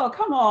enough. Oh,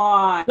 come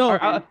on. No,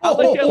 I'll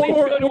let you at least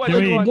go to one Can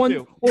we- two on one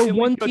two. or At least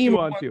one go team two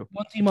on on two.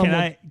 one team on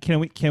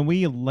one. Can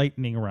we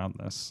lightning round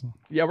this?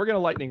 Yeah, we're gonna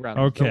lightning round.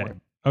 this, don't Okay. worry.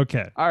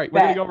 Okay. All right, we're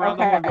gonna Bet, go round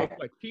the horn real okay.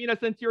 quick. Tina,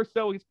 since you're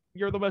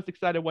the most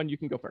excited one, you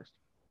can go first.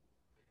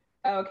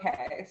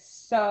 Okay,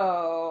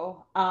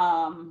 so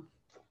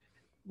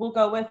we'll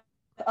go with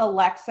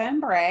Alexa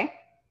and Bray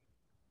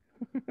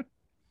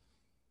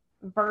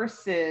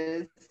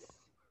versus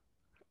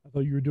I thought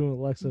you were doing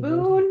Alexa.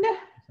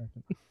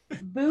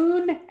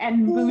 Boone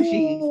and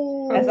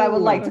Bougie, as I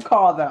would like to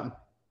call them.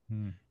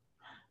 Hmm.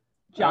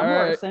 John All right.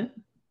 Morrison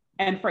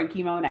and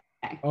Frankie Monet.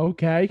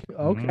 Okay.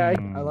 I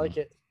Mm. like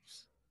it.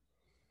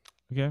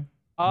 Okay.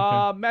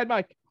 Mad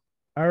Mike.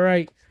 All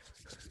right,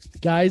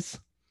 guys.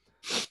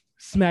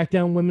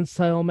 SmackDown Women's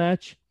Title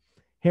match: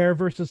 Hair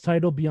versus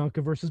Title,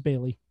 Bianca versus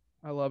Bailey.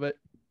 I love it.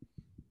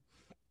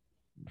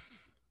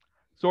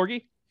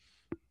 Sorgi,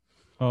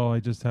 Oh, I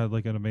just had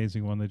like an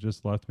amazing one that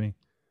just left me.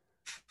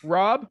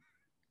 Rob,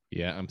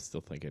 Yeah, I'm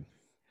still thinking.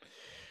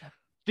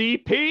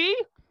 DP.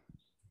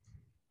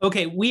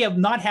 Okay, we have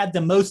not had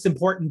the most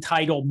important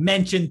title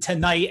mentioned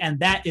tonight, and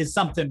that is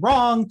something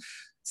wrong.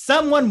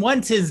 Someone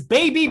wants his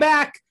baby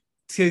back.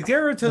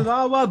 Takeru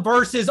Tozawa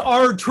versus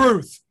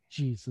R-Truth.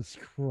 Jesus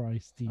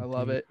Christ. I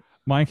love DP. it.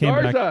 Mine came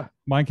back. Garza.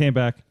 Mine came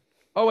back.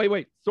 Oh,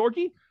 wait.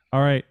 Sorgi?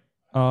 All right.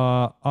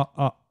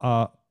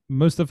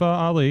 Mustafa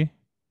Ali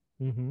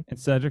Mhm. and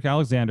Cedric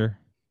Alexander.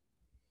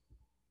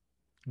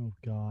 Oh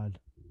God.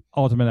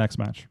 Ultimate X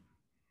match.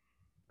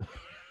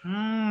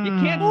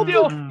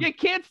 You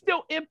can't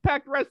still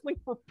Impact Wrestling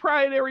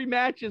proprietary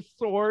matches,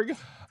 Sorg.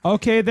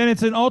 Okay, then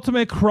it's an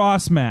Ultimate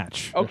Cross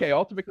match. Okay,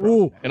 Ultimate Cross.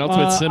 Ooh, An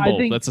ultimate I symbol.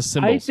 think- That's a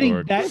symbol, I think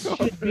Sorg. that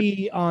should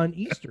be on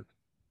Easter.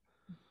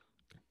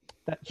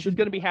 That This is should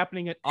going to be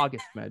happening in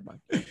August, Mad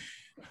Mike.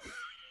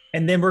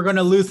 And then we're going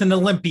to lose an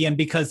Olympian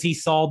because he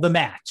saw the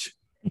match.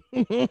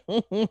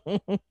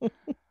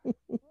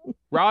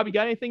 Rob, you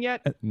got anything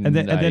yet? And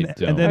then I and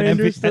don't. then I MV,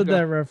 understood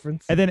that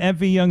reference. and then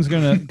MV Young's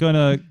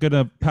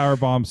gonna power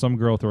bomb some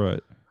girl through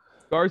it.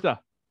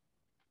 Garza.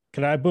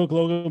 Can I book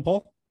Logan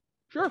Paul?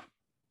 Sure.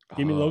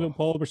 Give me Logan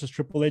Paul versus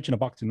Triple H in a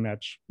boxing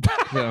match.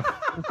 Yeah.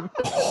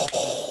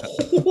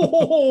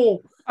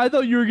 I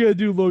thought you were gonna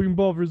do Logan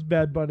Paul versus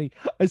Bad Bunny.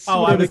 I swear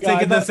Oh, I was to God,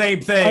 thinking the same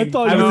thing. I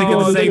thought I you was were thinking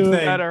the gonna same do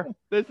thing. Better.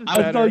 This is I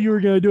better. thought you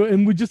were gonna do it,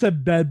 and we just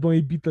had Bad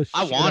Bunny beat the shit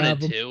I out wanted of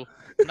him. to.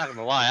 I'm not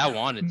gonna lie, I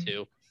wanted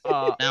to.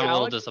 Now I'm a little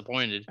Alex,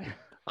 disappointed.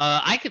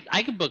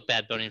 I could book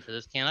Bad Bunny for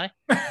this, can't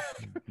I?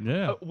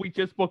 Yeah. we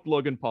just booked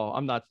Logan Paul.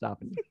 I'm not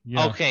stopping you.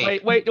 Yeah. Okay.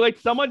 Wait.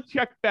 Someone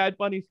check Bad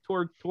Bunny's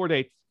tour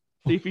dates.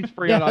 See if he's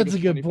free Yeah, on that's August a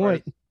good 21st.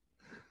 point.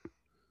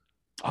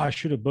 I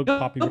should have booked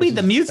Poppy. He'll be the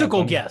versus musical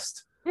Bad Bunny.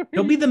 guest.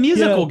 He'll be the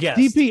musical guest.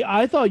 DP,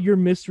 I thought your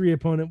mystery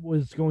opponent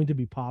was going to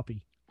be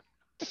Poppy.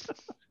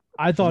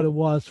 I thought it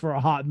was for a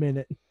hot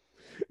minute.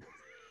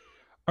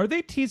 Are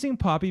they teasing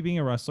Poppy being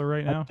a wrestler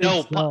right now?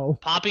 No, so.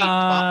 Poppy. Uh,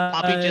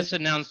 Poppy just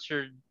announced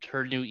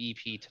her new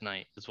EP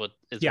tonight. Is what?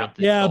 Yeah. What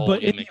the Yeah, whole but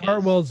gimmick Indy is.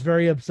 Hartwell's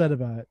very upset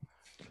about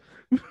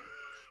it.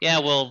 Yeah,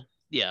 well,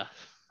 yeah.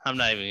 I'm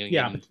not even gonna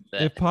Yeah. get into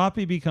that. If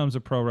Poppy becomes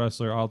a pro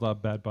wrestler, I'll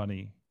love Bad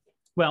Bunny.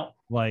 Well,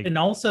 Like, and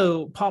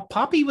also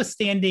Poppy was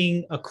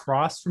standing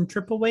across from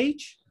Triple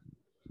H,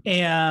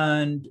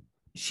 and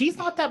she's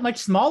not that much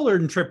smaller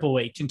than Triple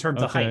H in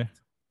terms of okay, height.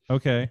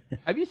 okay.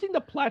 Have you seen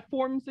the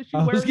platforms that she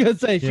I wears? was gonna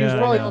say she's Yeah,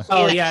 probably yeah. also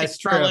Oh Yeah, yeah, she's it's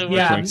true. probably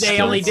Yeah, wearing they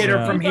only did her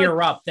skirts. from Yeah.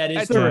 here up. That is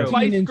At true. the true.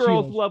 Spice Teen and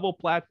Girls Shield. level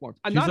platforms.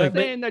 I'm She's not like-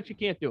 saying that you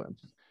can't do them.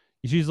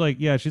 She's like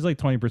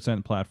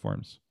 20%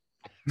 platforms.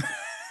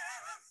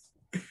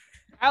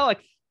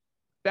 Alex,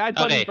 Bad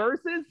Bunny Okay.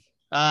 versus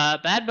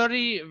Bad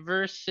Bunny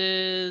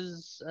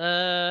versus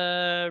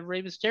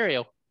Rey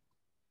Mysterio.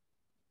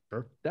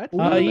 that's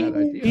not a he, bad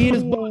idea. he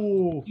is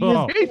booked. He is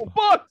Oh. He's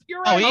booked. You're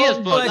Oh, right. he is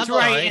Oh, booked. that's I'm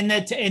sorry. right.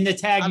 In the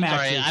tag I'm matches.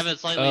 sorry. I have a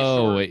slightly Oh,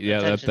 short wait, yeah,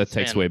 that attention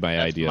takes span. away my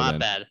That's idea My then.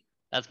 bad.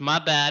 That's my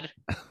bad.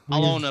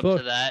 I'll He is own up to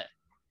booked. that.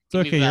 It's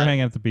Give me okay. You're about-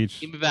 hanging at the beach.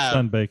 give me about-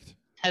 Sunbaked.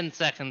 10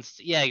 seconds.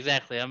 Yeah,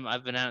 exactly.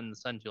 I've been out in the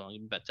sun too long.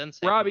 Give me about 10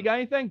 seconds. Rob, you got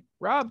anything?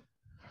 Rob,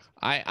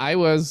 I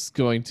was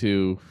going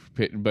to,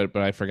 but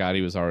I forgot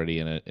he was already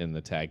in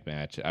the tag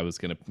match. I was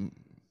going to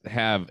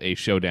have a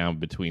showdown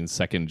between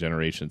second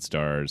generation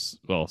stars,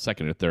 well,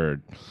 second or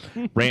third,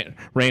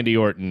 Randy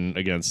Orton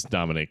against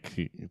Dominic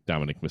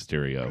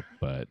Mysterio,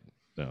 but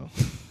no.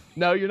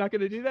 no, you're not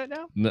going to do that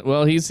now. No,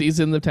 well, he's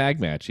in the tag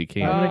match. He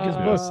can't. Dominic is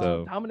booked.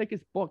 So Dominic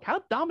is booked.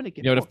 How Dominic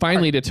is to booked?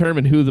 finally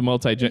determine who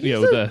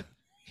the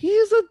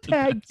He's a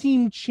tag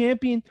team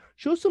champion.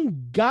 Show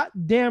some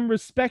goddamn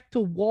respect to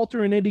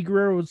Walter and Eddie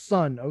Guerrero's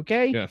son,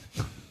 okay? yeah.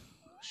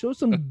 Show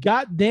some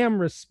goddamn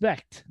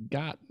respect.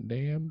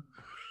 Goddamn.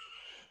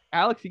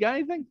 Alex, you got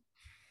anything?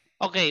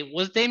 Okay,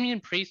 was Damian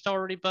Priest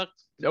already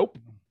booked? Nope.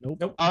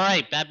 Nope. All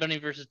right, Bad Bunny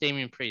versus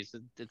Damian Priest.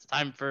 It's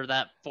time for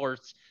that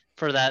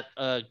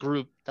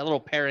group, that little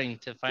pairing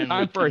to finally.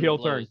 Time for a turn heel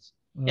blows.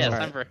 turn. Yeah, it's All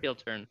time right. for a heel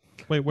turn.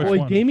 Wait, which Boy,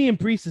 one? Damian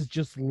Priest has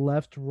just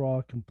left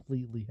Raw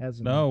completely,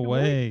 hasn't No he?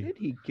 Where way. did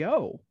he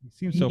go? He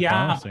seems so Yeah.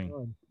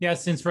 promising. Yeah,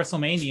 since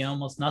WrestleMania,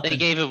 almost nothing. They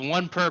gave him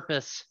one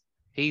purpose.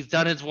 He's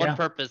done his one Yeah.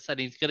 purpose, and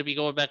he's gonna be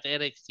going back to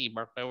NXT.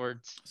 Mark my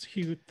words. Was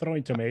he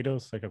throwing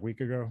tomatoes like a week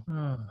ago?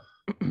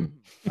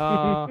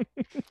 Uh,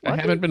 I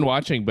haven't been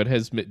watching, but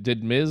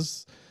did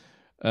Miz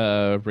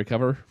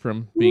recover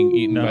from being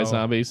eaten by No.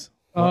 zombies?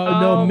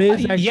 No,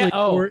 Miz actually yeah,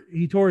 oh.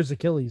 he tore his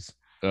Achilles.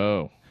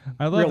 Oh,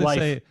 I love Real to life.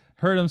 say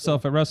hurt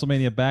himself at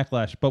WrestleMania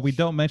Backlash, but we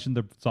don't mention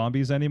the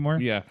zombies anymore.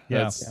 yeah. Yeah.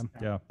 That's,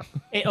 Yeah.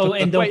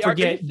 And don't wait, are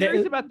forget. you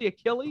serious about the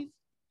Achilles?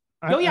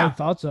 Oh, yeah. I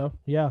thought so.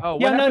 Yeah. Oh,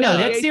 Yeah, what no, happened no, to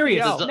the that's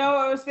serious. ACL?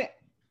 No, it was the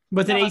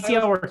was it No,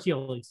 ACL or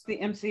Achilles?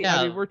 the MC. Yeah.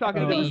 I mean, we're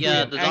talking Oh, about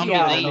The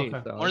zombies Yeah. ate.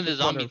 Okay. One of the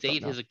zombies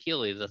ate his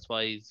Achilles. That's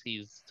why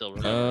he's still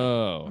recovering.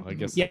 oh, I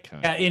guess. Yeah, that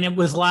kinda- and it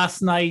was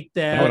last night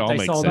That that would all I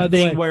make saw sense. the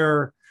thing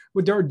where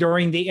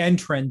during the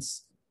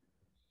entrance,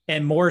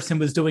 and Morrison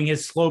was doing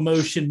his slow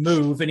motion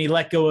move, and he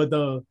let go of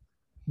the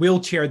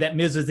wheelchair that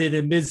Miz was in,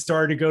 and Miz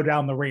started to go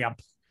down the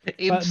ramp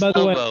In by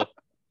the way, slow-mo.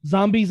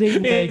 Zombies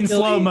ate my in slow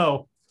Achilles.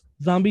 mo.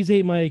 Zombies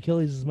ate my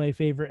Achilles is my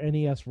favorite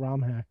NES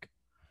ROM hack.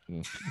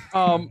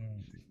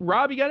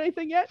 Rob, you got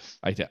anything yet?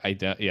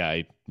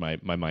 My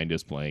mind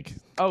is blank.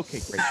 Okay,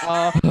 great.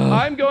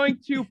 I'm going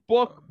to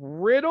book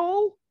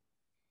Riddle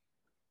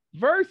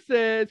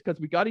versus, because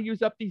we got to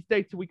use up these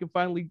dates so we can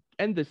finally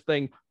end this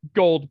thing.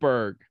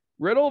 Goldberg.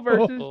 Riddle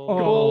versus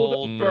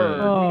Goldberg. We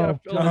gotta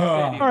fill this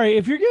All stadium. right,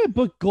 if you're gonna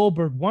book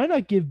Goldberg, why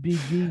not give Big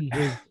E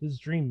his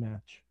dream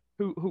match?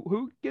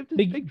 Who gives this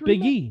Big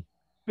E.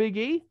 Big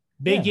E?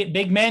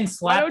 Big men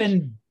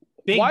slapping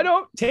big Why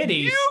don't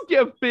titties. you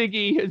give Big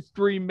E his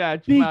dream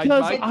match? Because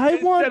Mike, I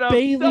want instead of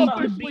Bayley to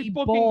selfishly be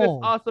booking this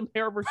bald. awesome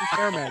hair versus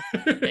hair match.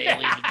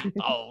 Bailey to be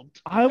bald.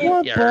 I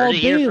want You heard bald it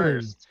here Bailey.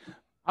 first.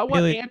 I want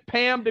Bailey- Aunt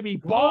Pam to be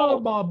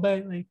bald. Bald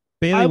Bailey.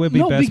 Bailey would be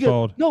no, best because,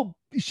 bald. No,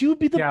 she would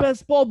be the Yeah.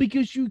 best bald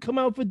because she would come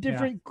out with a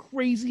different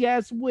crazy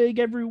ass wig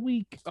every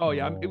week. Oh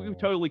yeah, we would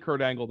totally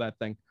Kurt Angle that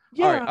thing.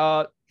 Yeah.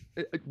 All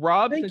right,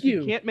 Rob, Thank since you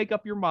you. can't make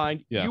up your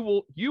mind, Yeah.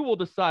 you will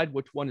decide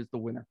which one is the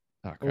winner.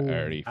 Oh, crap, I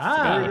already Ah.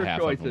 forgot Your what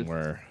half of them choices.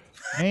 were.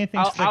 Anything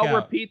I'll stick out.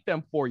 repeat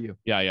them for you.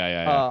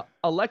 Yeah.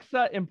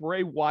 Alexa and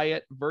Bray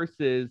Wyatt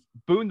versus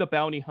Boone the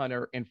Bounty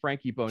Hunter and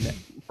Frankie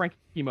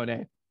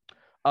Monet.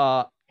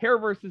 Hair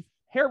versus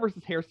hair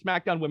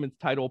SmackDown Women's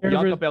Title. Hair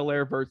Bianca vers-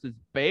 Belair versus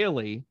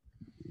Bailey.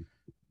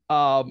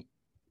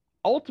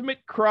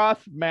 Ultimate Cross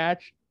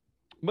match.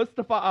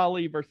 Mustafa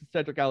Ali versus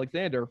Cedric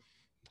Alexander.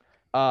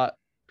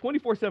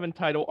 24/7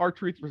 title.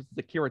 R-Truth versus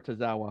Akira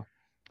Tozawa.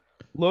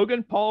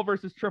 Logan Paul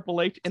versus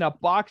Triple H in a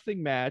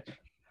boxing match.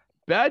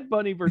 Bad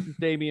Bunny versus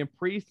Damian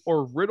Priest,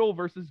 or Riddle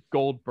versus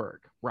Goldberg.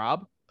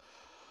 Rob?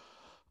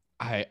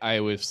 I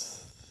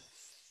was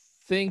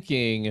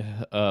thinking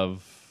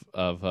of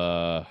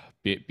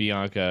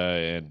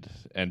Bianca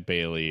and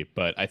Bailey,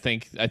 but I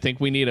think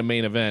we need a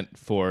main event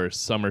for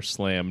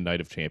SummerSlam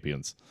Night of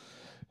Champions.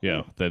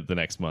 The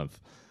next month.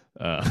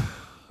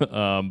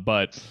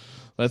 But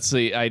let's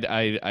see.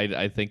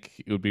 I think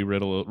it would be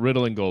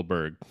Riddle and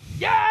Goldberg.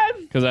 Yes!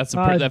 Because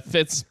that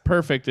fits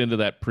perfect into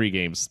that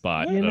pregame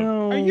spot. You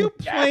know, Are you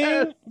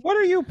playing? What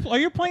are you? Are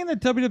you playing the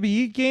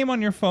WWE game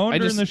on your phone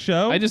during the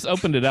show? I just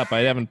opened it up. I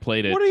haven't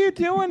played it. What are you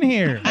doing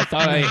here? I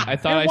thought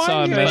I why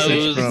saw a you-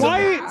 message from.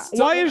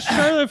 Why is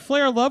Charlotte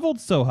Flair leveled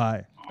so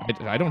high?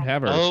 I don't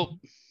have her. Oh,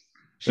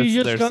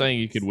 They're saying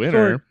you could win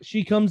her.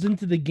 She comes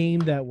into the game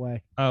that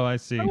way. Oh, I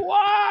see. I won!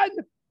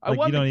 I Like,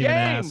 won you don't the even game!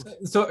 ask.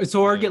 So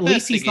Sorg, at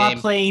least the he's not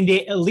game. playing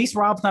at least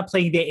Rob's not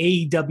playing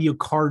the AEW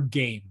card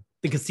game,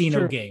 the casino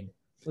Sure. game.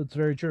 That's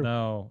very true.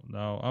 No.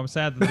 I'm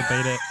sad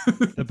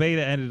that the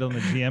beta ended on the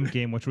GM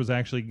game, which was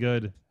actually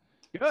good.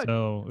 Good.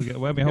 So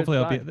well, I mean, Good hopefully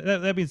it'll be.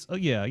 sign. That means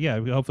yeah.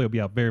 Hopefully it'll be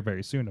out very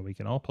very soon, and we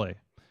can all play.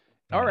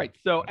 All right,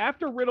 so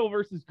after Riddle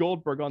versus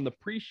Goldberg on the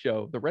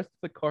pre-show, the rest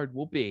of the card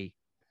will be.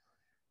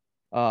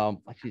 I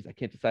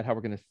can't decide how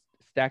we're going to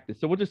stack this.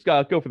 So we'll just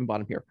go from the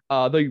bottom here.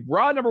 The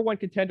Raw #1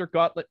 contender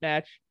gauntlet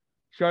match: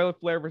 Charlotte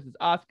Flair versus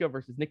Asuka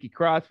versus Nikki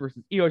Cross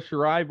versus Io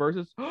Shirai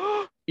versus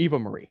Eva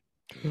Marie.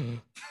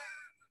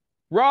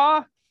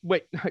 Raw.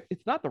 Wait,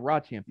 it's not the Raw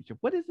Championship.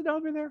 What is it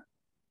over there?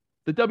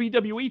 The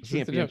WWE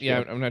Championship.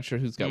 Yeah, I'm not sure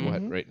who's got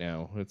what right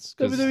now. It's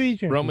 'cause WWE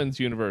Championship. Roman's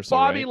Universal.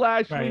 Bobby right?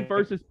 Lashley Right.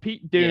 versus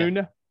Pete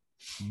Dunne.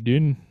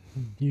 Dune.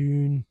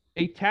 Dune.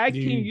 A tag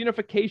team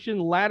unification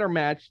ladder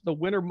match. The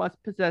winner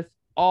must possess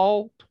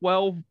all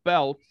 12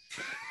 belts.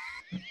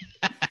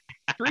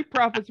 Street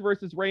Profits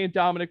versus Ray and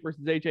Dominic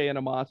versus AJ and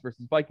Amos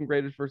versus Viking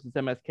Raiders versus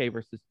MSK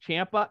versus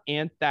Ciampa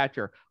and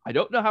Thatcher. I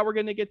don't know how we're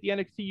going to get the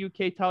NXT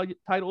UK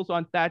titles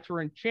on Thatcher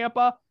and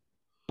Ciampa,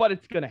 but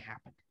it's going to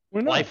happen.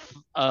 We're not.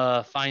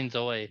 life finds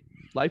a way.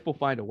 Life will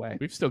find a way.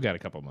 We've still got a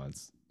couple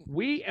months.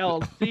 We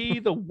LC,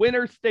 the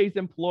winner stays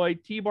employed.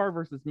 T-Bar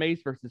versus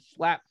Mace versus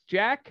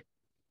Slapjack.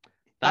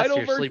 That's Title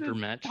your versus sleeper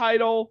match.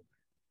 Title.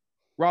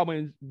 Raw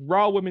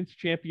Women's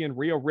Champion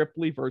Rhea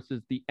Ripley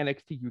versus the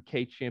NXT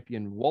UK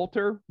Champion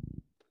Walter.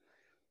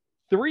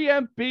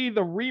 3MB the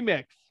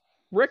remix.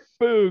 Rick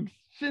Boogs,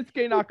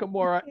 Shinsuke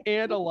Nakamura,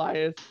 and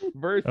Elias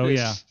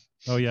versus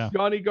Oh yeah.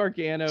 Johnny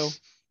Gargano,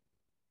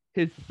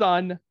 his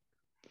son,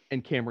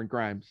 and Cameron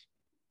Grimes.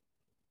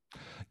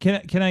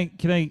 Can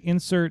I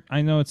insert?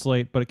 I know it's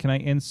late, but can I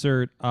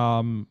insert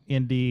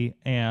Indy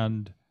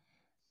and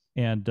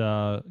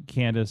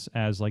Candace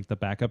as like the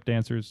backup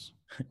dancers?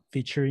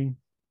 Featuring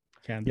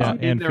Candace. Yeah,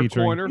 in and their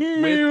featuring corner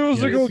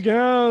Musical with,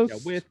 guest. yeah,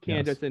 with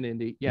Candace and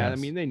Indy. Yeah, Yes.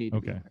 I mean they need to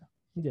be Okay.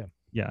 there.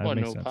 Yeah, that What,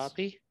 makes no sense.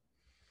 Poppy?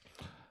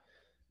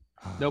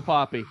 No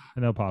Poppy.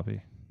 No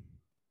Poppy.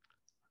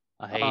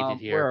 I hate it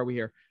here. Where are we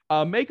here?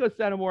 Mako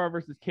Satomura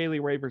versus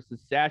Kaylee Ray versus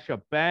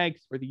Sasha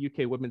Banks for the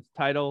UK Women's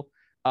title.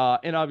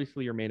 And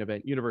obviously your main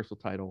event, Universal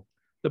title.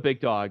 The big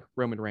dog,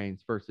 Roman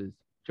Reigns versus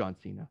John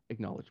Cena.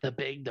 Acknowledgement. The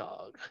big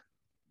dog.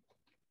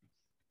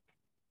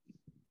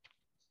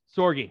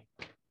 Sorgi,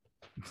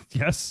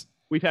 Yes,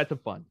 we've had some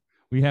fun.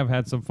 we have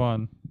had some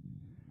fun.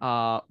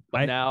 But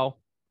now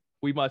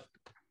we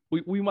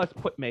must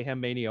put Mayhem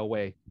Mania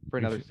away for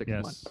another 6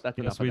 Yes. months. That's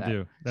Yes, enough we of that.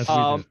 do. That's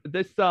what we do.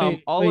 This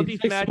Wait, all of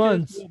these 6 matches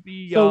months. will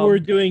be So we're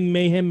doing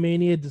Mayhem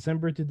Mania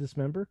December to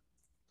Dismember.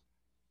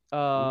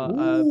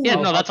 Yeah,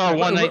 no, that's our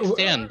one night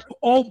stand.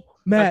 Oh,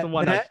 That's the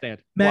one night stand.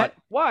 Matt,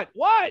 What?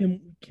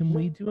 Can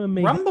we do a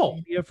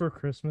Rumble. Mania for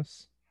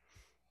Christmas?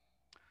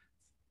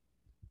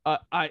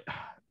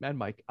 Man,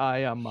 Mike, I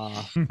am. I'm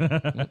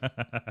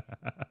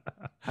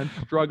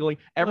struggling.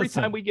 Every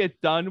Listen. time we get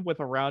done with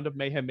a round of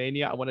Mayhem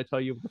Mania, I want to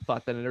tell you the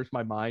thought that enters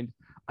my mind.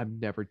 I'm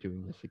never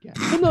doing this again.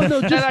 No,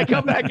 And I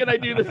come back and I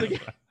do this again.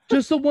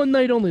 just the one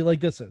night only, like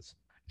this is.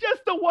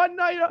 Just the one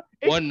night.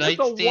 One night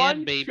the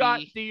stand, one-shot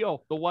baby.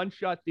 deal. The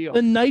one-shot deal.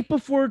 The night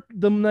before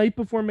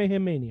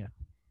Mayhem Mania.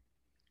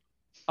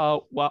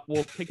 Well,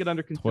 we'll take it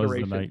under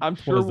consideration. night. I'm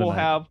Twas sure the we'll night.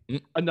 have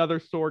another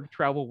Sorg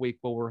travel week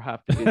where we'll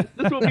have to do this.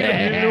 This will be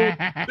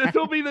the new. This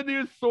will be the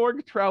new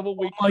Sorg travel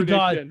week. Oh my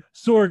God, tradition.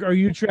 Sorg, are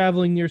you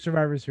traveling near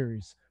Survivor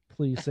Series?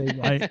 Please say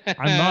yes.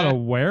 I'm not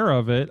aware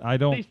of it. I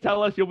don't. Please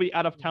tell us you'll be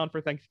out of town for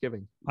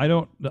Thanksgiving. I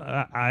don't.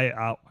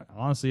 I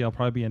honestly, I'll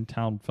probably be in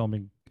town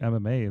filming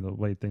MMA the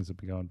way things have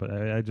been going. But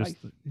I just,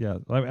 yeah.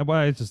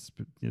 I just,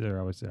 they're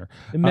always there.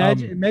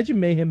 Imagine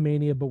Mayhem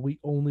Mania, but we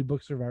only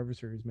book Survivor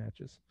Series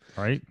matches.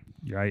 Right.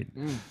 You're right,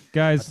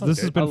 guys. This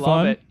has I been love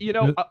fun. it. You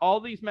know, all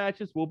these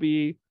matches will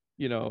be,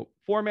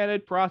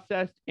 formatted,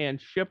 processed, and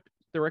shipped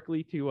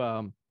directly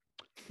to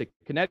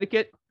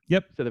Connecticut.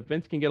 Yep. So that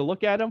Vince can get a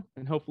look at them,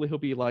 and hopefully he'll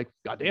be like,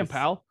 "Goddamn,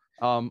 pal,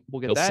 we'll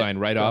get He'll that." sign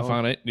right off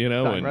on it,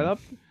 Sign right up.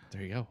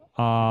 There you go.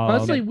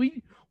 Honestly,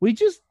 we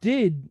just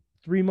did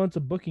 3 months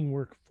of booking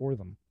work for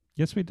them.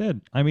 Yes, we did.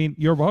 I mean,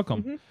 you're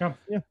welcome, Yeah.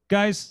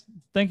 guys.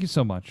 Thank you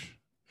so much.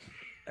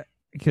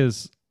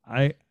 Because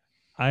I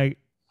am.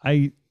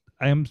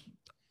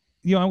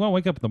 I'm gonna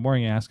wake up in the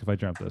morning and ask if I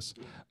dreamt this,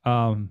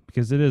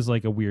 because it is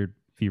like a weird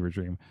fever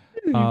dream,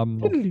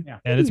 and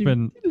it's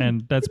been,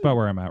 and that's about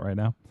where I'm at right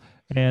now.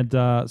 And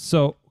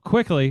so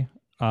quickly,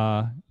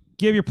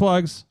 give your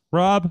plugs,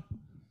 Rob.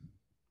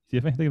 Do you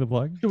have anything to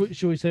plug?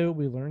 Should we say what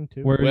we learned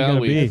too? Where are you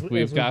gonna be?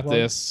 We've we got plug?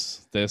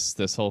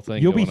 this whole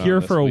thing. You'll be going on here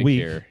this for a week.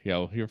 Here. Yeah,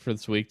 we're here for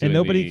this week, And doing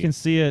nobody the- can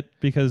see it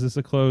because it's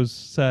a closed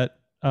set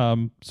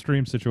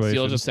stream So situation.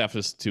 you'll just have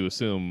to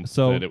assume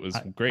So, that it was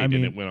great I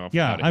mean, and it went off.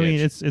 Yeah, without a I mean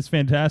hitch. it's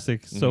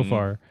fantastic so Mhm.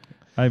 far.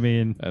 I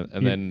mean,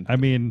 and then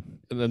and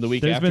then the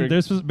week there's after,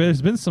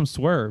 there's been some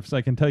swerves.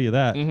 I can tell you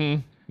that.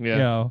 Mhm, yeah. You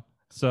know,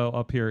 so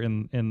up here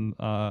in M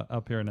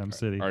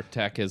City. our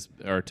tech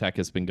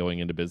has been going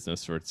into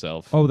business for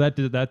itself. Oh, that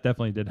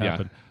definitely did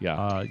happen.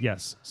 Yeah.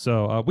 Yes.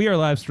 So we are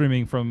live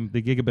streaming from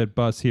the Gigabit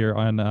Bus here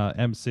on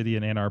M City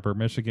in Ann Arbor,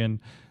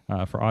 Michigan,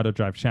 for Auto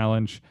Drive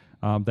Challenge.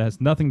 That has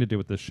nothing to do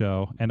with this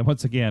show, and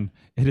once again,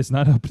 it is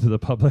not open to the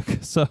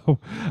public. So,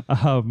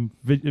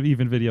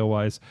 even video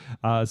wise,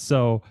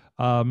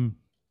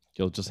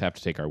 You'll just have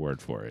to take our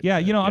word for it. yeah,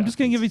 I'm just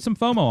gonna give you some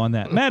FOMO on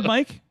that. Mad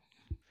Mike.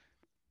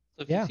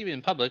 So if you see me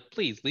in public,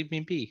 please leave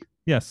me be.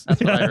 Yes.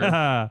 That's what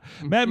I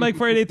Mad Mike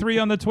Friday 3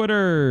 on the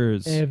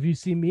Twitters. And if you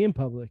see me in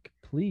public,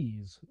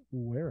 please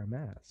wear a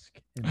mask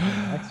and be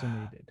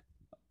vaccinated.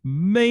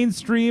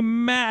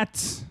 Mainstream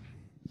Matt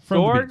from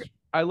the Sorg, beach.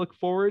 I look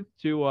forward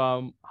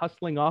to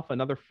hustling off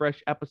another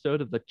fresh episode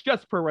of the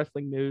Just Pro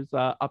Wrestling News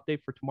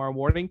update for tomorrow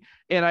morning.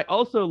 And I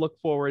also look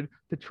forward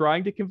to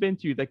trying to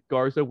convince you that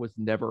Garza was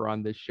never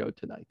on this show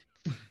tonight.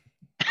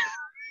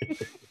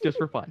 Just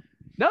for fun.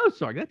 No,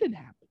 Sorg, that didn't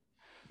happen.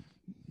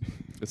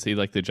 Is he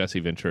like the Jesse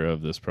Ventura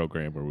of this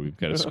program where we've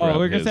got to scrub Oh,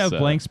 we're gonna his, have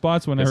blank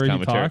spots when I his heard you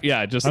commentary? talk.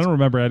 Yeah, just I don't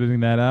remember editing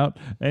that out.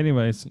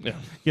 Anyways, Yeah.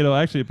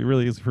 Actually, it'd be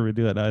really easy for me to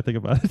do that now I think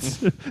about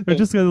it. We're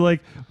just gonna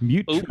like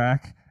mute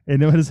track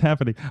and know what is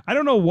happening. I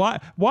don't know why.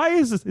 Why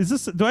is this? Is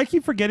this? Do I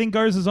keep forgetting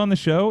Garza's on the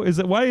show? Is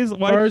it? Why?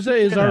 Garza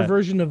is our that?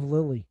 version of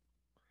Lily.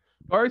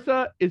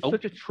 Garza is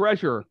such a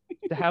treasure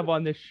to have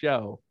on this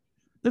show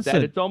that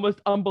Listen, it's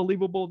almost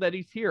unbelievable that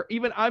he's here.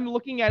 Even I'm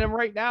looking at him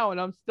right now and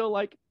I'm still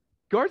like,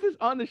 Garza's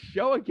on the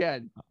show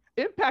again.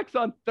 Impact's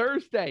on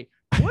Thursday.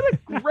 What a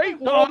great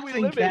world we Dogs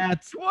and live in.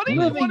 cats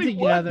 2021, living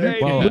together.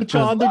 baby. Well,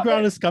 Lucha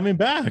Underground is coming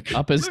back.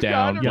 up is Lucha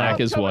down, Underground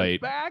black is coming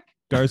white. Back.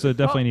 Garza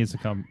definitely needs to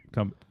come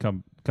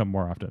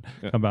more often.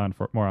 Come on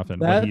for more often.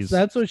 when he's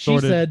That's what she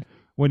sorted- said.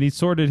 When he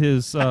sorted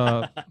his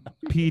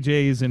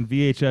PJs and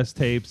VHS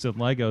tapes and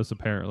Legos,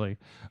 apparently.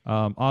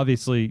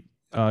 Obviously,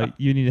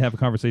 you need to have a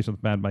conversation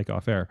with Mad Mike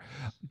off air.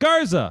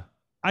 Garza,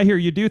 I hear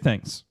you do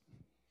things.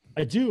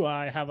 I do.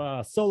 I have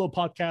a solo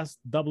podcast,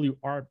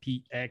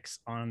 WRPX,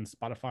 on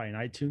Spotify and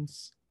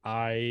iTunes.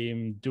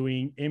 I'm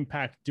doing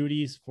impact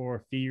duties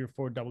for Figure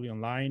 4W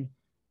Online.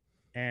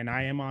 And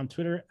I am on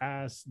Twitter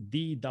as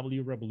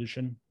DW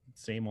Revolution.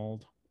 Same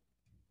old.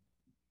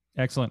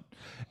 Excellent.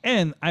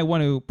 And I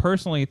want to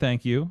personally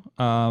thank you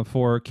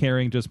for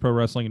carrying Just Pro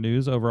Wrestling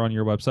News over on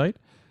your website.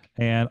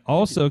 And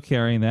also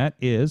carrying that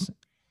is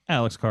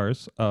Alex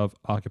Cars of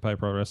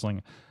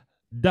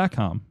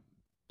OccupyProWrestling.com.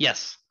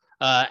 Yes.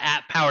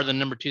 At Power the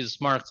number 2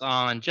 Smarts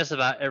on just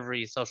about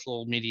every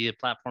social media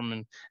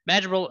platform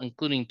imaginable,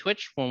 including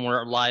Twitch when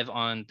we're live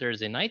on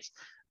Thursday nights.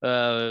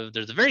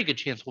 There's a very good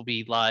chance we'll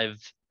be live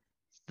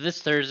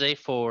this Thursday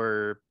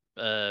for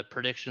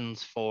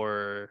predictions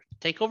for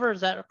Takeover. Is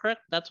that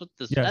correct? That's what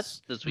Yes.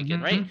 that's this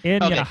weekend, right?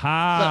 In Okay. your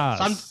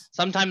house.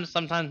 Sometimes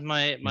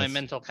my Yes.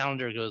 mental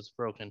calendar goes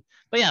broken.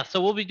 But yeah,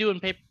 so we'll be doing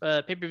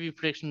pay-per-view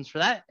predictions for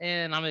that,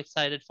 and I'm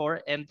excited for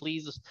it. And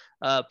please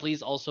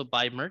also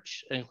buy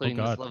merch, including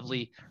this God.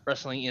 lovely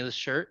Wrestling Is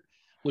shirt,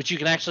 which you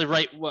can actually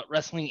write what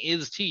wrestling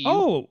is to you.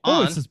 Oh,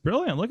 on. this is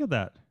brilliant. Look at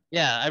that.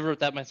 Yeah, I wrote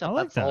that myself. I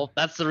like That's that.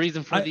 That's the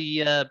reason for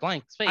the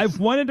blank space. I've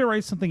wanted to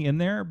write something in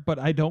there, but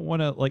I don't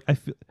want to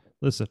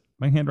listen,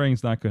 my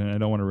handwriting's not good and I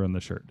don't want to ruin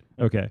the shirt.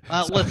 Okay.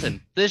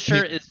 Listen, this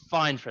shirt is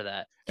fine for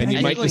that. And you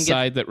And might you can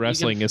decide get- that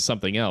wrestling is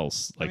something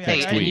else, like Hey,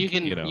 next and week.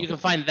 you can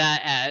find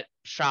that at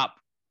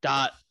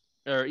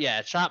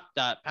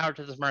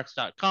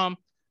shop.powertothismarks.com.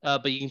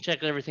 But you can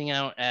check everything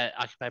out at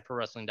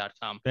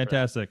occupyprowrestling.com.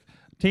 Fantastic.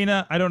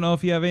 Tina, I don't know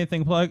if you have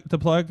anything to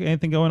plug,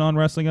 anything going on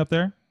wrestling up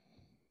there?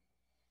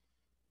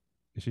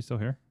 Is she still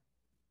here?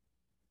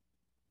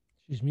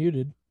 She's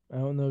muted. I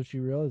don't know if she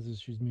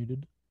realizes she's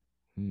muted.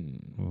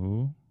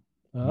 Ooh.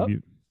 Up.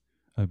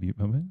 A mute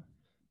moment.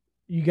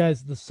 You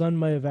guys, the sun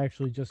might have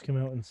actually just come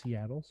out in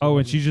Seattle. Oh,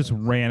 and she just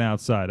ran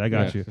outside. I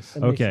got you.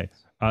 That makes Okay.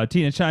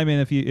 Tina, chime in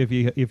if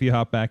you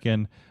hop back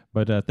in.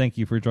 But thank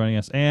you for joining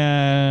us.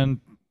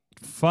 And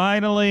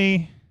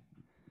finally,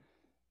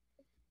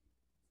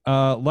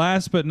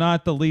 last but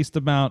not the least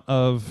amount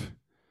of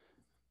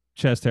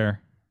chest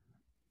hair,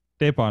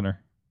 Dave Bonner.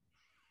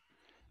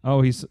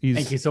 Oh, he's.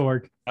 Thank you,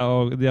 Sorg.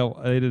 Oh,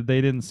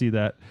 they didn't see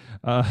that.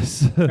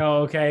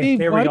 Oh, okay. Dave,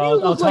 there why we do go. you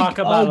I'll look talk like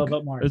about it a Ugg? little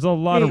bit more. There's a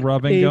lot of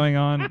rubbing Dave. going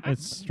on.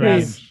 It's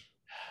strange.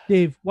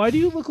 Dave, why do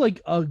you look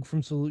like Ugg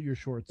from Salute Your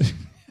Shorts?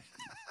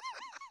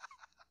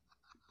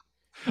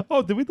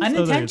 Oh, did we?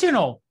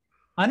 Unintentional.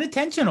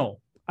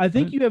 I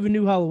think you have a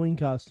new Halloween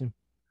costume.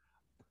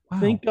 Wow.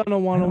 Think gonna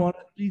wanna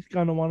he's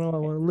gonna wanna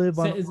live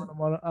on Is-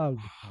 wanna Ugg.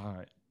 All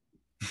right.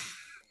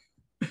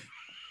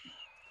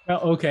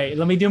 Oh, okay,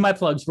 let me do my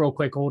plugs real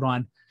quick. Hold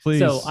on. Please.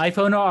 So,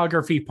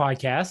 iPhoneography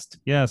podcast.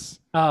 Yes.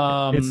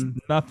 It's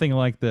nothing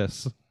like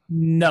this.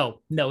 No,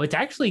 it's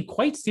actually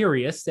quite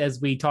serious as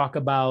we talk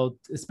about,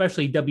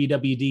 especially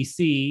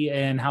WWDC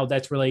and how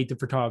that's related to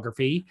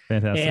photography.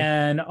 Fantastic.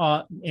 And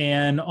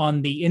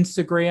on the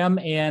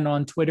Instagram and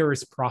on Twitter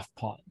is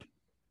ProfPod.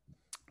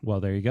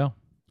 Well, there you go.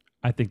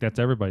 I think that's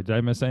everybody. Did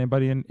I miss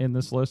anybody in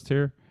this list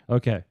here?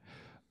 Okay.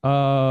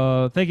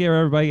 Thank you,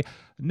 everybody.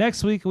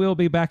 Next week we'll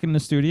be back in the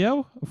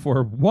studio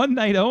for one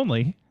night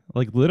only,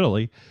 like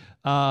literally.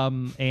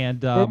 We'll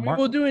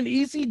do an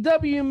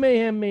ECW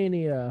Mayhem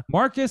Mania.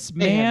 Marcus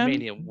Mayhem Mann,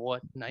 Mania,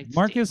 what night?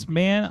 Marcus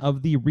Mann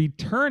of the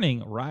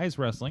returning Rise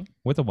Wrestling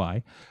with a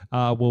Y,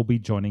 will be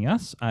joining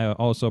us. I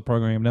also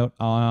program note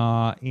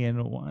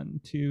in 1,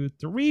 2,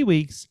 3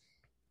 weeks,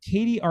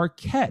 Katie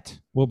Arquette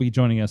will be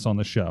joining us on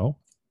the show,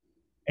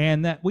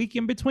 and that week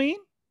in between,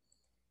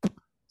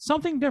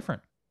 something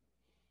different.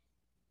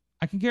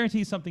 I can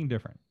guarantee something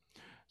different.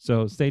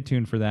 So stay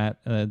tuned for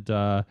that.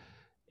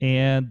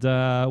 And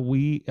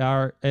we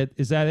are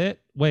is that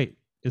it? Wait,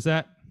 is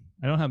that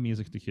I don't have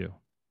music to cue.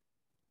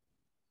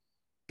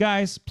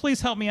 Guys,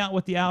 please help me out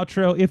with the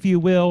outro, if you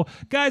will.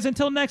 Guys,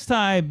 until next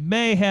time,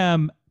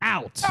 Mayhem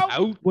out.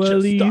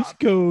 Well, Just East stop.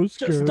 Coast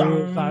Just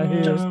girls, stop. I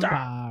hear Just stop.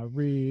 I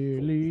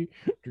really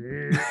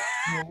do.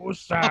 No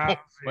sign.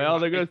 Well,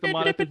 there goes the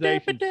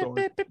monetization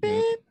story. Just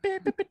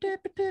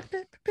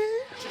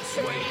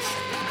wait,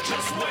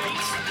 just wait,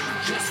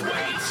 just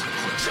wait,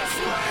 just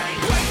wait.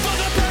 Wait for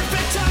the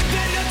perfect time,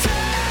 then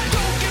attack.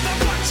 Don't give up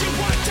what you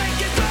want,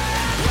 take it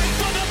back. Wait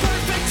for the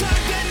perfect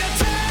time, then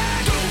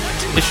attack. Do what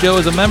you This show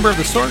is a member of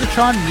the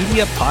Sorgatron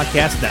Media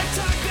Podcast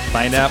Network.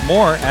 Find out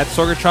more at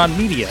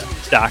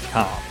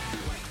sorgatronmedia.com.